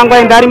 cyangwa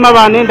yenda harimo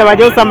abantu yenda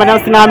bajya gusambana,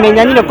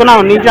 sinamenya nyine ko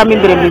naho ninjiramo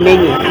imbere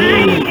mbimenye.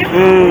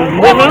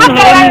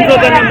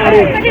 Inzoga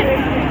n'amaroji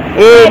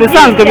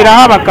bisanzwe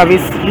birahaba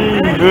kabisa.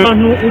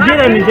 Abantu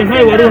ugereranije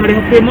nkawe wari uhari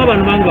hakuyemo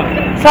abantu bangahe?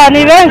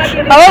 Ni benshi,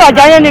 abo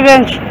bajyanye ni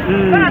benshi.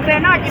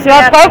 Si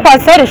batwaye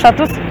kwaseri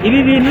 3 se.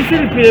 Ibi bintu se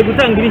bikwiye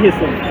gutanga irihe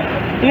somo?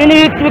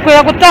 Ibintu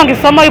bikwiye gutanga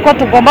isomo yuko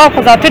tugomba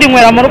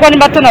kuzaturinywera mu rugo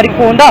nimba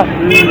tunarikunda,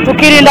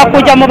 tukirinda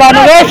kujya mu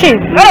bantu benshi,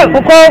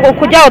 kuko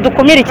kujyaho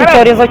dukumira iki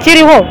cyorezo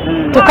kiriho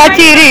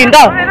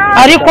tukakirinda,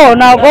 ariko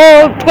ntabwo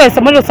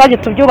twese muri rusange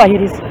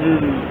tubyubahiriza.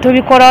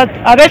 Tubikora,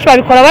 abenshi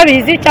babikora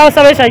babizi, cyangwa se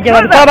abenshi igihe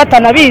babikora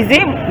batanabizi,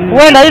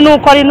 wenda ari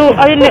nuko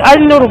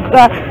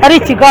ari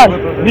ikigani.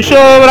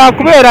 Bishobora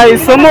kubera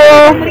isomo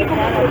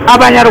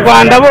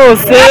abanyarwanda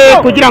bose,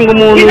 kugira ngo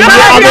umuntu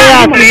abe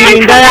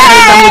yakwirinda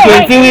yarinda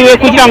mugenzi wiwe,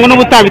 kugira ngo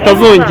n'ubutaha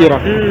bitazongera.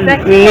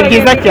 Ni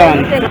byiza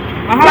cyane.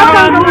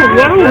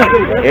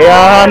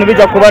 Ahantu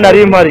bijya kuba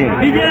nari mpari.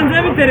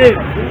 Bigenze bite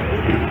rero?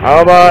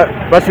 Aba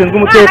bashinzwe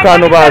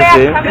umutekano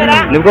baje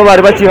nibwo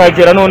bari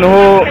bakihagera,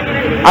 noneho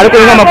ariko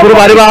nk'amakuru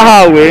bari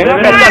bahawe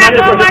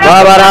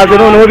baraje,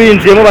 noneho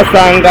binjiyemo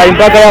basanga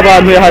imbaga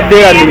y'abantu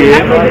yahateraniye,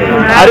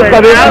 ariko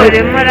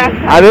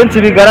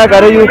abenshi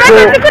bigaragara yuko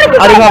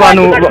ari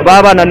nk'abantu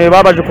babananiwe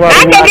babaje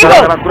kuharuhukira,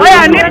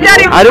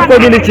 ariko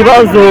nyine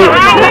ikibazo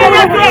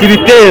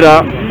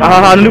kibitera aha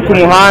hantu ni ku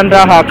muhanda,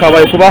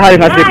 hakabaye kuba hari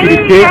nka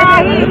sekirite.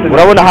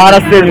 Urabona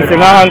harasenyutse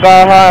nk'aha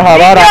ngaha,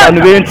 haba hari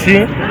abantu benshi,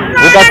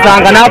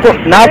 ugasanga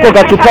nako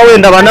gacupa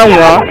wenda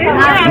bananywa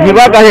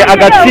ntibagahe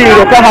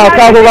agaciro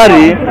k'aho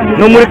bari,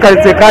 no muri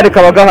karitsiye kandi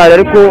kaba gahari,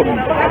 ariko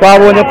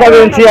twabonye ko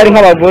abenshi ari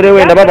nk'abagore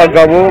wenda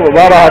b'abagabo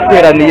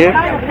babahateraniye,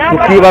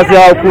 tukibaza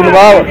ukuntu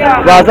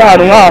baza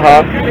ahantu nk'aha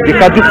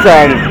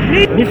bikaducanga.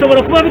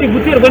 Bishobora kuba biri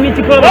guterwa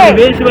n'iki ko abantu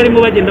benshi barimo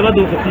bagenda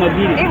badohoka ku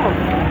mabwiriza?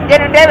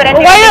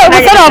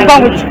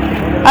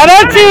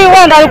 Abenshi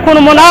wenda ukuntu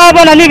umuntu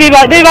abona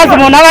n'ibibazo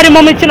umuntu aba arimo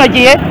muri kino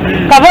gihe,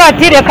 kavuga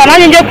ati reka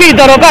nanjye njye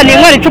kwidoroga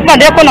ninywera icupa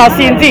ndebe ko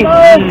nasinzi,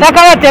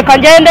 cyangwa bateka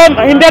ngende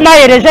imbe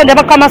mayereje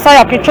ndebe ko amasaha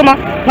yakicuma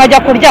nkajya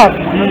kuryama.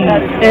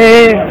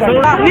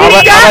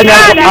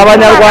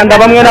 Abanyarwanda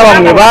bamwe na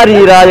bamwe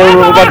bariraye,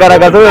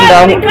 bagaragaza wenda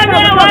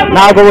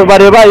ntabwo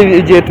bareba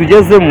igihe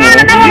tugezemo,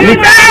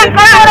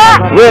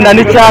 wenda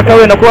n'icyaka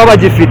wenda kuba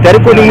bagifite,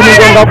 ariko ni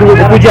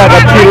ngombwa kugiha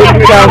agaciro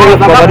cyangwa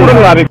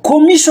kubabarira.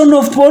 Commission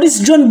of Police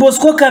John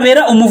Bosco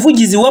Kabera,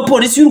 umuvugizi wa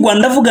polisi y'u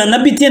Rwanda, avugana na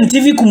BTN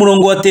TV ku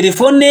murongo wa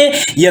telefone,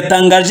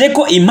 yatangaje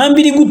ko impamvu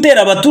iri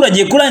gutera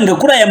abaturage kuranga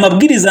kuri aya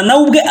mabwiriza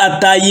nawe ubwe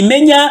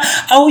atayimenya,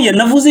 aho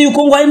yanavuze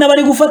yuko ngo hari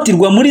n'abari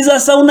gufatirwa muri za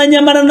sauna,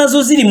 nyamara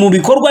nazo ziri mu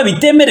bikorwa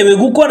bitemerewe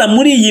gukora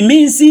muri iyi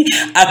minsi.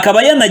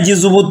 Akaba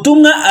yanagize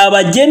ubutumwa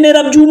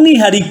abagenera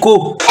by'umwihariko.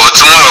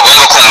 Ubutumwa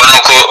bagomba kumva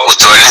nuko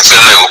utubari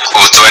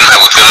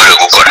ntabwo twemerewe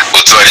gukora.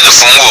 Utubari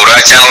dufungura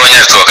cyangwa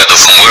abanyarwanda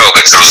bakadufungura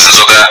bagacuruza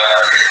inzoga,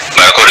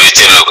 barakora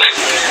ibitemewe.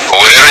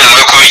 Ubu rero nyuma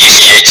yo kubigisha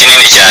igihe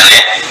kinini cyane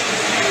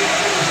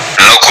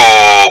no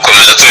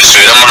gukomeza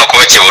tubisubiramo no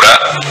kubakebura,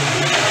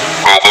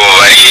 ubwo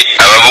bari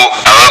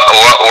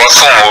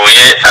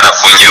uwafunguye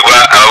arafungirwa,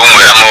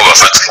 ababunguramo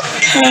bafatwe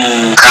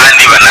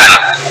kandi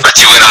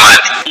bakibwe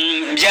n'amande.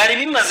 Byari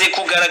bimaze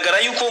kugaragara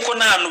yuko uko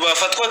n'ahantu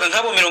bafatwaga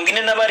nk'abo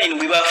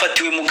 47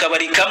 bafatiwe mu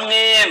kabari kamwe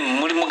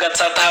muri mu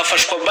Gatsata,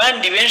 hafashwa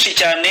abandi benshi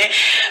cyane.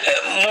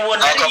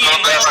 Mubona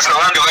hafashwa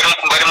abandi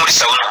bari muri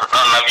sauna,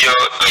 nabyo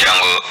ngira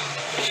ngo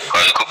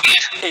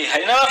babikubwira.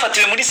 Hari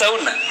n'abafatiwe muri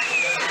sauna?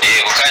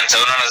 Kandi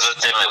sauna nazo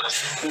zemewe.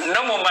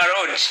 No mu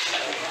maroji?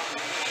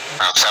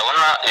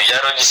 Sauna ibya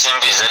roji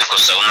simbizi, ariko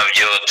sauna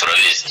byo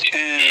turabizi.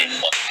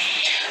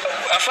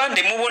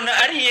 Afande, mubona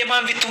ari iyihe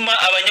mpamvu ituma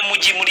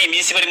abanyamujyi muri iyi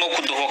minsi barimo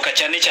kudohoka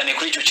cyane cyane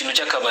kuri icyo kintu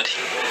cy'akabari?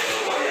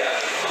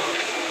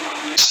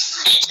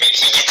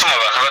 Igituma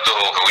abantu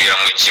badohoka kugira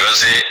ngo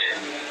ikibaze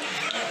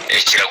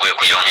kiragoye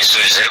kugira ngo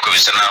isubize, ariko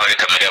bisa naho ari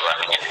kamere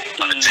y'abantu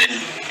nyine.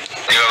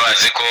 Niba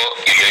bazi ko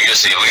ibyo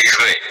byose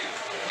bihurijwe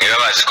niba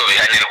bazi ko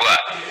bihanirwa,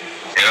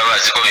 niba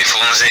bazi ko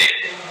bifunze,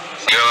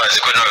 niba bazi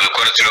ko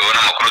n'ababikora turabona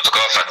amakuru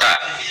tukabafata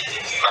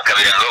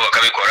bakabirengaho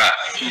bakabikora,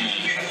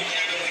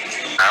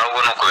 ahubwo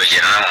ni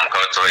ukubegera namwe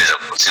mukabatubahiriza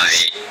ku sinzi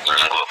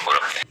inyungu bakora.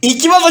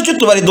 Ikibazo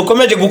cy'utubari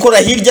dukomeje gukora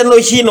hirya no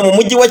hino mu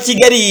mujyi wa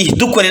Kigali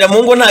dukorera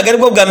mu ngo ntago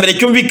aribwo bwa mbere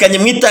cyumvikanye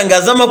mu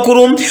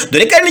itangazamakuru,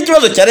 dore kandi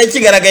n'ikibazo cyari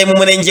kigaragaye mu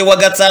murenge wa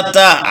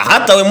Gatsata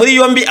ahatawe muri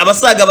yombi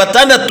abasaga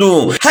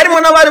 6 harimo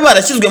n'abari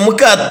barashyizwe mu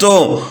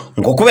kato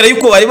ngo kubera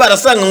yuko bari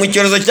barasanganywe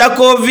icyorezo cya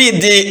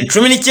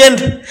COVID-19.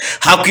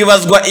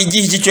 Hakwibazwa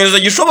igihe iki cyorezo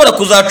gishobora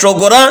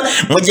kuzacogora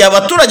mu gihe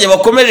abaturage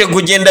bakomeje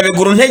kugenda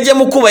bigura intege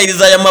mu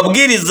kubahiriza aya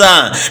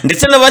mabwiriza,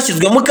 ndetse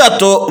n'abashyizwe mu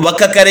kato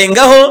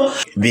bakakarengaho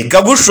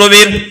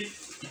bikagushobera.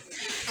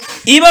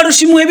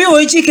 Ibarushimwe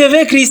bihoye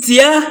Keve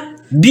Christian,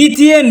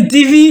 BTN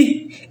TV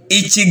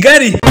i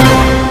Kigali.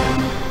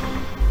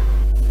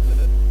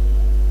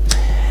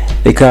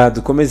 Reka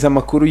dukomeze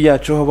amakuru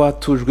yacu aho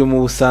batujwe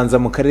mu Busanza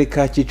mu karere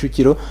ka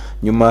Kicukiro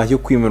nyuma yo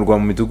kwimurwa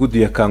mu midugudu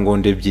ya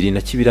Kangondo 2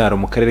 na Kibiraro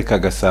mu karere ka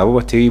Gasabo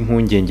batewe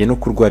impungenge no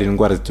kurwara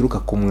indwara zituruka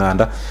ku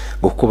mwanda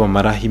ngo kuko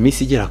bamara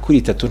iminsi igera kuri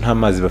 3 nta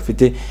mazi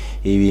bafite,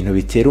 ibintu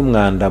bitera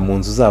umwanda mu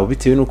nzu zabo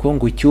bitewe nuko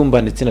ngo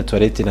icyumba ndetse na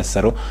toilette na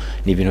salo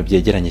ni ibintu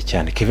byegeranye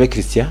cyane. Keve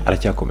Christian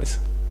aracyakomeza.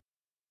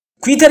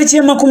 Ku itariki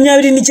ya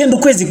 29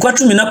 ukwezi kwa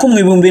 11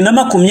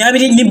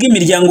 2020 nibwo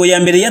imiryango ya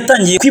mbere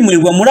yatangiye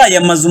kwimurirwa muri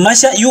aya mazu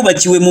mashya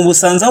yubakiwe mu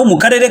Busanza ho mu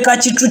karere ka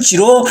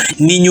Kicukiro,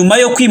 ni nyuma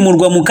yo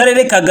kwimurwa mu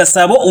karere ka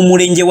Gasabo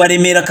umurenge wa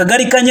Remera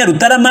kagari ka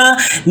Nyarutarama,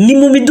 ni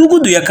mu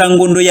midugudu ya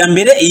Kangondo ya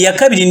mbere, iya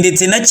kabiri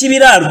ndetse na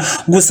Kibiraro.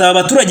 Gusa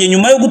abaturage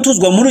nyuma yo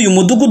gutuzwa muri uyu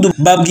mudugudu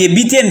babwiye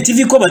BTN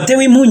TV ko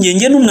batewe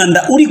impungenge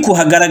n'umwanda uri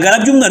kuhagaragara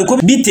by'umwihariko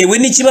bitewe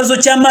n'ikibazo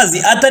cy'amazi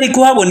atari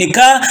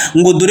kuhaboneka,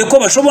 ngo dore ko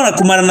bashobora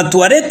kumarana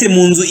toilette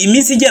mu nzu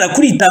iminsi igera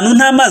kuri 5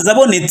 nta mazi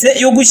abonetse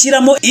yo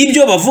gushyiramo,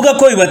 ibyo bavuga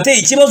ko bibateye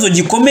ikibazo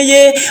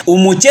gikomeye.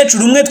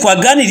 Umukecuru umwe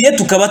twaganiriye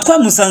tukaba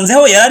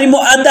twamusanzeho yarimo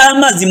adaha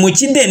amazi mu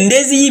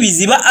kidendezi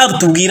y'ibiziba,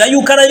 atubwira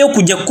yuko arayo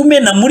kujya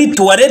kumena muri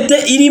toilette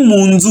iri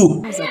mu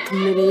nzu.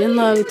 Tumereye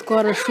nabi,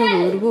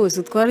 twarashoboye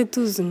rwose, twari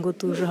tuzi ngo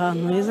tuje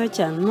ahantu heza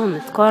cyane,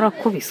 none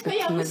twarakubiswe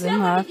tumeze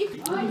nabi.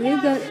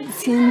 Mbega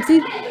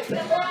sinzi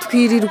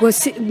twirirwa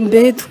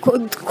mbe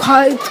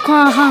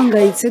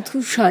twahangayitse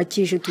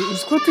dushakishe,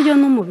 ko tujya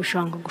no mu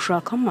bishanga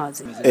gushaka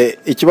amazi.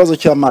 Ikibazo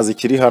cy'amazi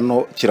kiri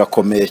hano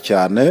kirakomeye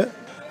cyane,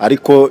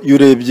 ariko iyo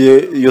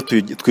urebye iyo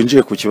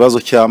twinjiye ku kibazo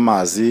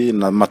cy'amazi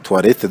na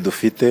matoilette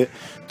dufite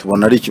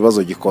tubona ari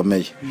ikibazo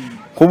gikomeye.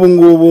 Kubu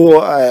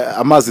ngubu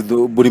amazi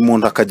buri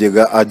muntu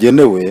akagega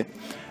agenewe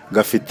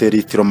gafite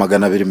litiro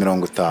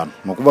 250,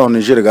 no kubaho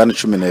ni jeregani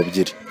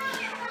 12.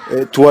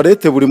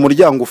 Toilette buri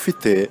muryango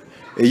ufite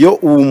iyo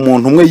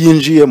umuntu umwe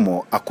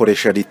yinjiyemo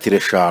akoresha litiro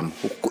 5,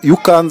 iyo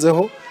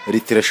ukanzeho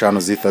litiro 5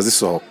 zita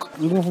zisohoka.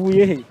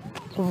 Nguvuye he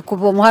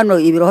kuva hano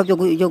ibiroho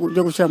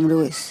byo gushyira muri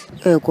wese,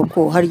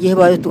 kuko hari igihe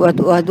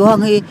baduha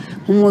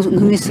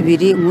nk'iminsi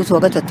 2, umunsi wa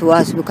 3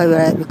 wasi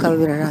bikaba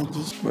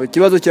birarangiye.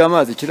 Ikibazo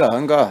cy'amazi kiri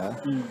aha ngaha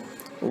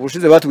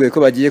ubushize batubwiye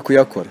ko bagiye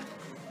kuyakora,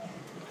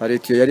 hari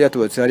itiyo yari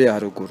yatubatse hariya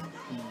haruguru,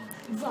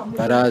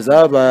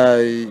 baraza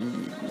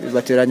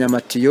bateranya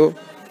amatiyo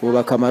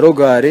bubaka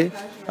amarogare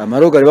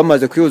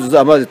bamaze kuyuzuza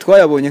amazi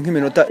twayabonye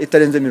nk'iminota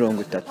itarenze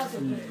 30.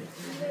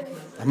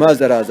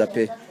 Amazi araza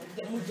pe,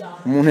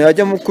 umuntu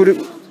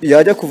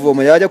yajya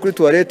kuvoma yajya kuri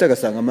toilette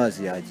agasanga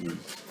amazi yagiye,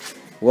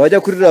 wajya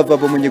kuri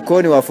lavabo mu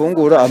gikoni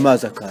wafungura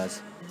amazi akaza,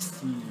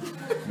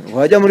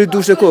 wajya muri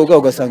douche koga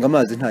ugasanga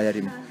amazi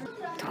ntayarimo.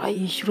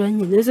 Turayishyura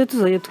nyine,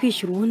 tuzajya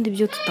twishyura ubundi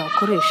byo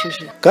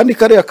tutakoresheje. Kandi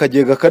kare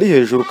akagega kari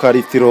hejuru ka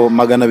litiro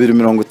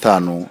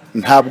 250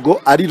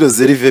 ntabwo ari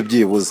reserve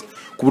byibuze,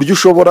 ku buryo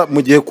ushobora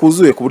mu gihe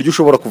kuzuye, ku buryo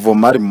ushobora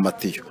kuvoma ari mu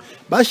matiyo.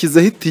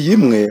 Bashyizeho itiyo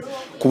imwe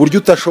ku buryo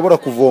utashobora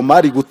kuvoma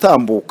ari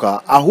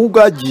gutambuka,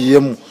 ahubwo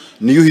agiyemo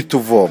niyo uhita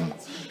uvoma.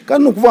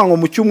 Kandi ukuvuga ngo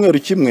mu cyumweru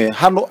kimwe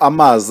hano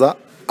amaza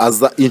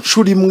aza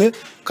inshuro imwe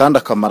kandi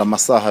akamara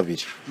amasaha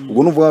 2.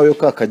 Ubwo nuvuga yo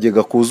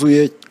kakagega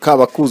kuzuye,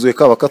 kaba kuzuye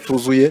kaba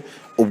katuzuye,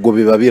 ubwo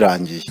biba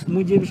birangiye.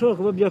 Mu gihe bishobora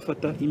kuba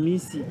byafata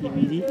iminsi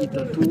 2,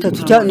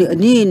 3 cyane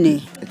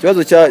nine.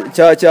 Ikibazo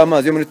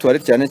cy'amazi yo muri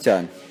toilette cyane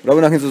cyane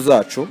urabona nk'inzu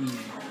zacu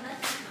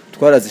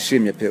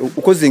twarazishimye pe,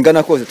 uko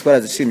zingana kose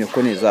twarazishimye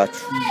ko ni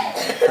zacu,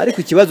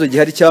 ariko ikibazo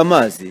gihari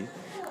cy'amazi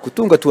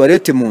gutunga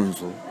toilette mu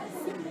nzu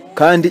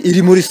kandi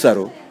iri muri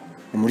saro,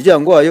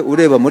 umuryango wayo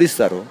ureba muri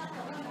saro,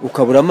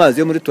 ukabura amazi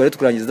yo muri toilette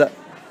kurangiza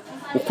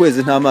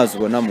ukwezi nta mazi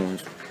ubona mu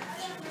nzu,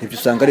 ibyo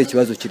usanga ari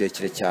ikibazo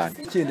kirekire cyane.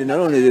 Ikindi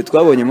nanone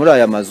twabonye muri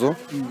aya mazu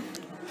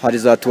hari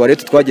za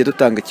toilette twagiye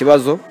dutanga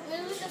ikibazo,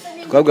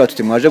 twabwira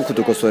tuti mwaje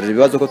kudukosorera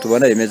ibibazo ko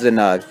tubona yemeze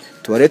nabi,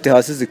 toilette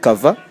hasi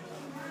zikava,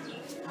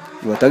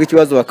 batanga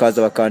ikibazo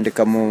bakaza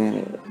bakandika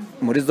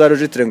muri za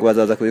registre ngo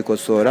bazaza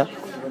kubikosora,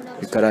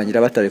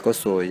 bikarangira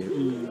batabikosoye.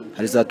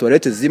 Hari za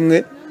toilette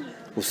zimwe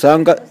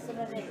usanga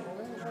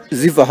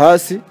ziva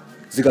hasi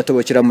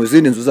zigatobokera mu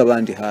zindi nzu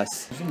z'abandi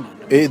hasi.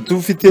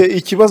 dufite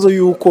ikibazo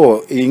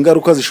y'uko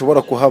ingaruka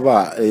zishobora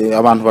kuhaba,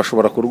 abantu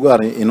bashobora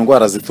kurwara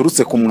indwara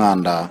ziturutse ku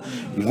mwanda.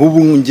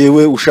 Nk'ubu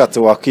ngewe ushatse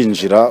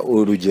wakinjira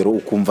urugero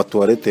ukumva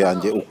tuwarete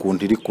yanjye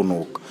ukundi iri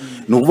kunuka,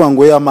 ni ukuvuga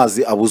ngo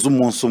y'amazi abuze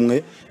umunsi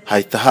umwe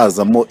hahita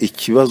hazamo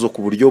ikibazo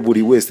ku buryo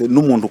buri wese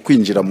n'umuntu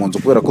kwinjira mu nzu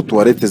kubera ko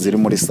tuwarete ziri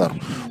muri saro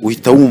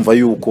uhita wumva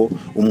yuko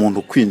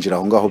umuntu kwinjira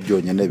aho ngaho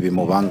byonyine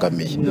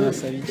bimubangamiye.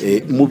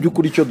 Mu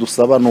by'ukuri icyo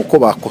dusaba ni uko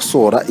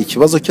bakosora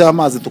ikibazo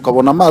cy'amazi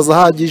tukabona amazi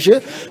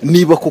ahagije,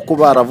 niba koko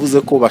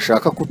baravuze ko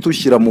bashaka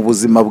kutushyira mu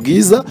buzima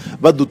bwiza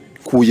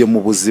badukuye mu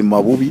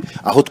buzima bubi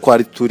aho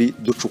twari turi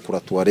ducukura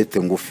tuwarete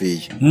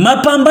ngufiya.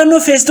 Mapambano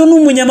Festo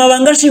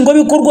n'umunyamabanga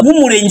nshingwabikorwa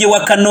w'umurenge wa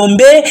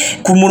Kanombe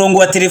ku murongo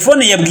wa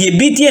telefone yabwiye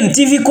BTN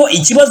TV ko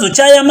ikibazo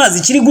cy'aya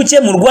mazi kiri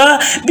gukemurwa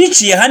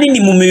biciye hanini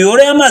mu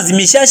miyoboro y'amazi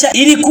mishyashya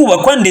iri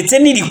kubakwa ndetse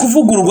n'iri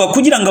kuvugururwa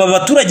kugira ngo aba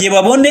baturage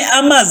babone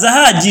amazi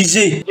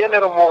ahagije.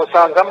 Genero mu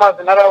busanzwe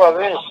amazi naraba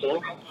benshi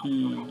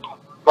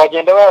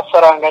bagenda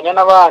bayasaranganya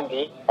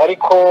n'abandi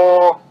ariko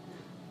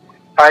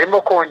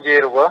harimo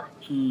kongerwa.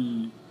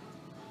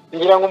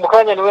 Ngira ngo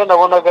mukanya niwe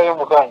nabonaga yo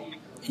mukanya.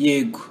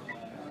 Yego.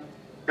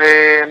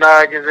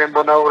 Nageze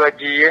mbona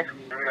uragiye.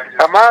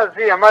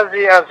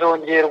 Amazi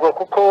azongerwa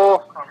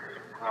kuko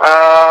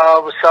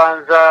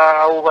Busanza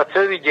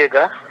ubatse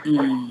bigega.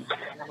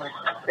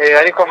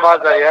 Ariko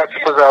amazi ari hafi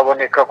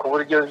kuzaboneka ku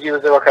buryo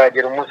byibuze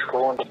bakagera umunsi ku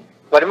wundi.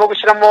 Barimo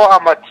gushyiramo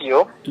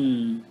amatiyo.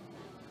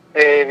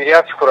 Biri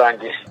hafi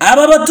kurangira.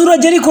 Aba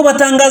baturage ariko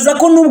batangaza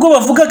ko nubwo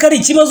bavuga ko ari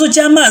ikibazo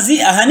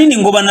cy'amazi ahanini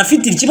ngo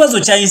banafite ikibazo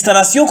cya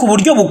installation ku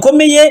buryo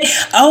bukomeye,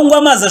 aho ngo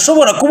amazi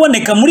ashobora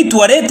kuboneka muri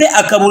toilette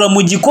akabura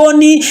mu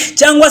gikoni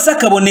cyangwa se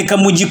akaboneka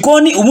mu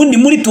gikoni ubundi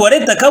muri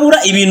toilette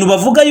akabura, ibintu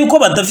bavuga yuko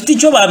badafite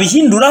icyo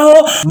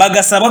babihinduraho,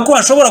 bagasaba ko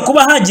hashobora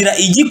kuba hagira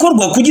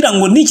igikorwa kugira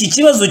ngo n'iki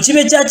kibazo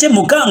kibe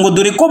cyakemuka ngo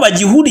dore ko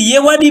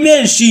bagihuriyeho ari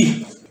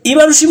benshi.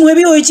 Ibarushimwe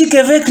bihoye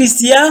Keve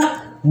Christian,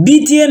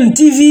 BTN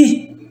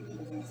TV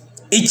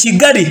i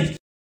Kigali.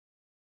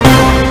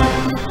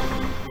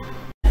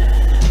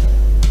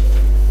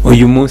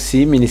 Uyu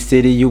munsi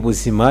Minisiteri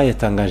y'Ubuzima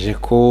yatangaje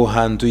ko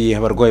handuye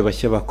abarwayi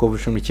bashya ba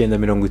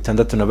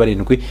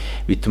COVID-19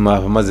 bituma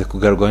abamaze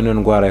kugarurwa n'ino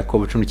ndwara ya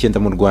COVID-19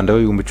 mu Rwanda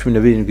b'ibihumbi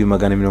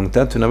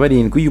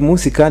 17,137. Uyu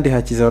munsi kandi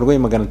hakiza abarwayi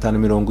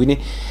 540,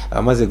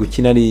 abamaze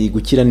gukira ni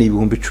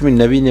ibihumbi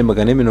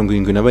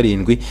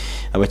 14,477,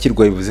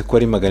 abakirwaye bivuze ko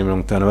ari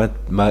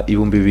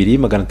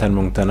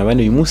 2,554.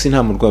 Uyu munsi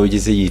nta murwayi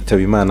wigeze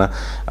yitaba Imana,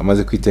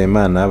 amaze kwitaba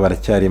Imana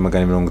baracyari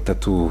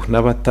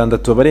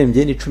 336,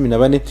 abarembye ni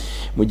 14.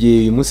 Mu gihe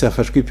uyu munsi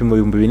hafashwe ipimo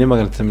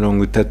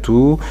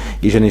 4,330,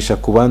 ijanisha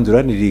ku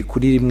bandura riri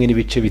kuri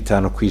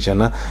 1.5%,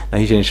 naho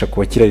ijanisha ku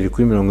bakira riri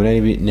kuri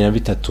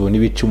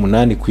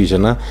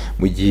 83.8%,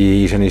 mu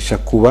gihe ijanisha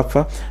ku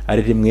bapfa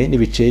ari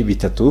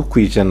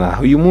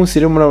 1.3%. Uyu munsi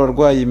rero muri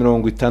abarwayi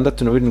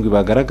 67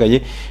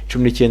 bagaragaye,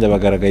 19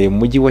 bagaragaye mu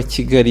mujyi wa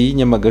Kigali,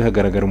 Nyamagabe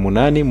hagaragara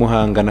 8,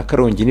 Muhanga na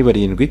Karongi ni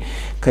 7,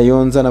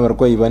 Kayonza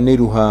n'abarwayi 4,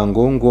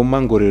 Ruhango,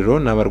 Ngoma, Ngororero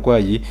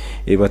n'abarwayi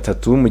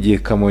 3, mu gihe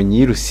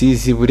Kamonyi,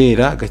 Rusizi,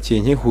 Burera,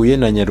 Gakenke, Huye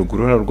na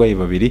Nyaruguru n'abarwayi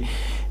 2,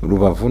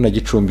 Rubavu na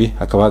Gicumbi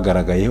hakaba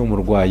hagaragaye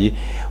umurwayi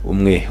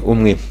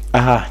umwe.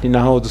 Aha ni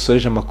naho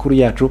dusoreje amakuru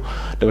yacu.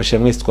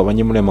 Ndabashimira mwese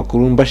twabanye muri aya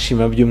makuru,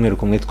 mbashimira by'umweru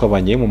kumwe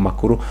twabanye mu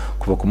makuru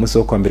kuva ku munsi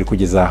wo kwa mbere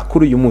kugeza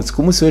kuri uyu munsi.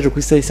 Ku munsi w'ejo ku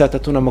isaha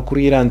 3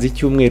 n'amakuru yiranze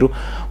icyumweru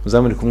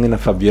muzamuri kumwe na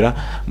Fabiola.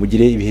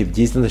 Mugire ibihe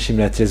byiza.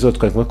 Ndashimira Trezor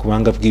twari kumwe ku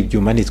buhanga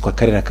bw'ibyuma. Nitwa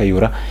Karera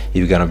Kayura.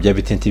 Ibiganiro bya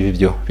BTN TV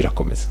byo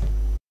birakomeza.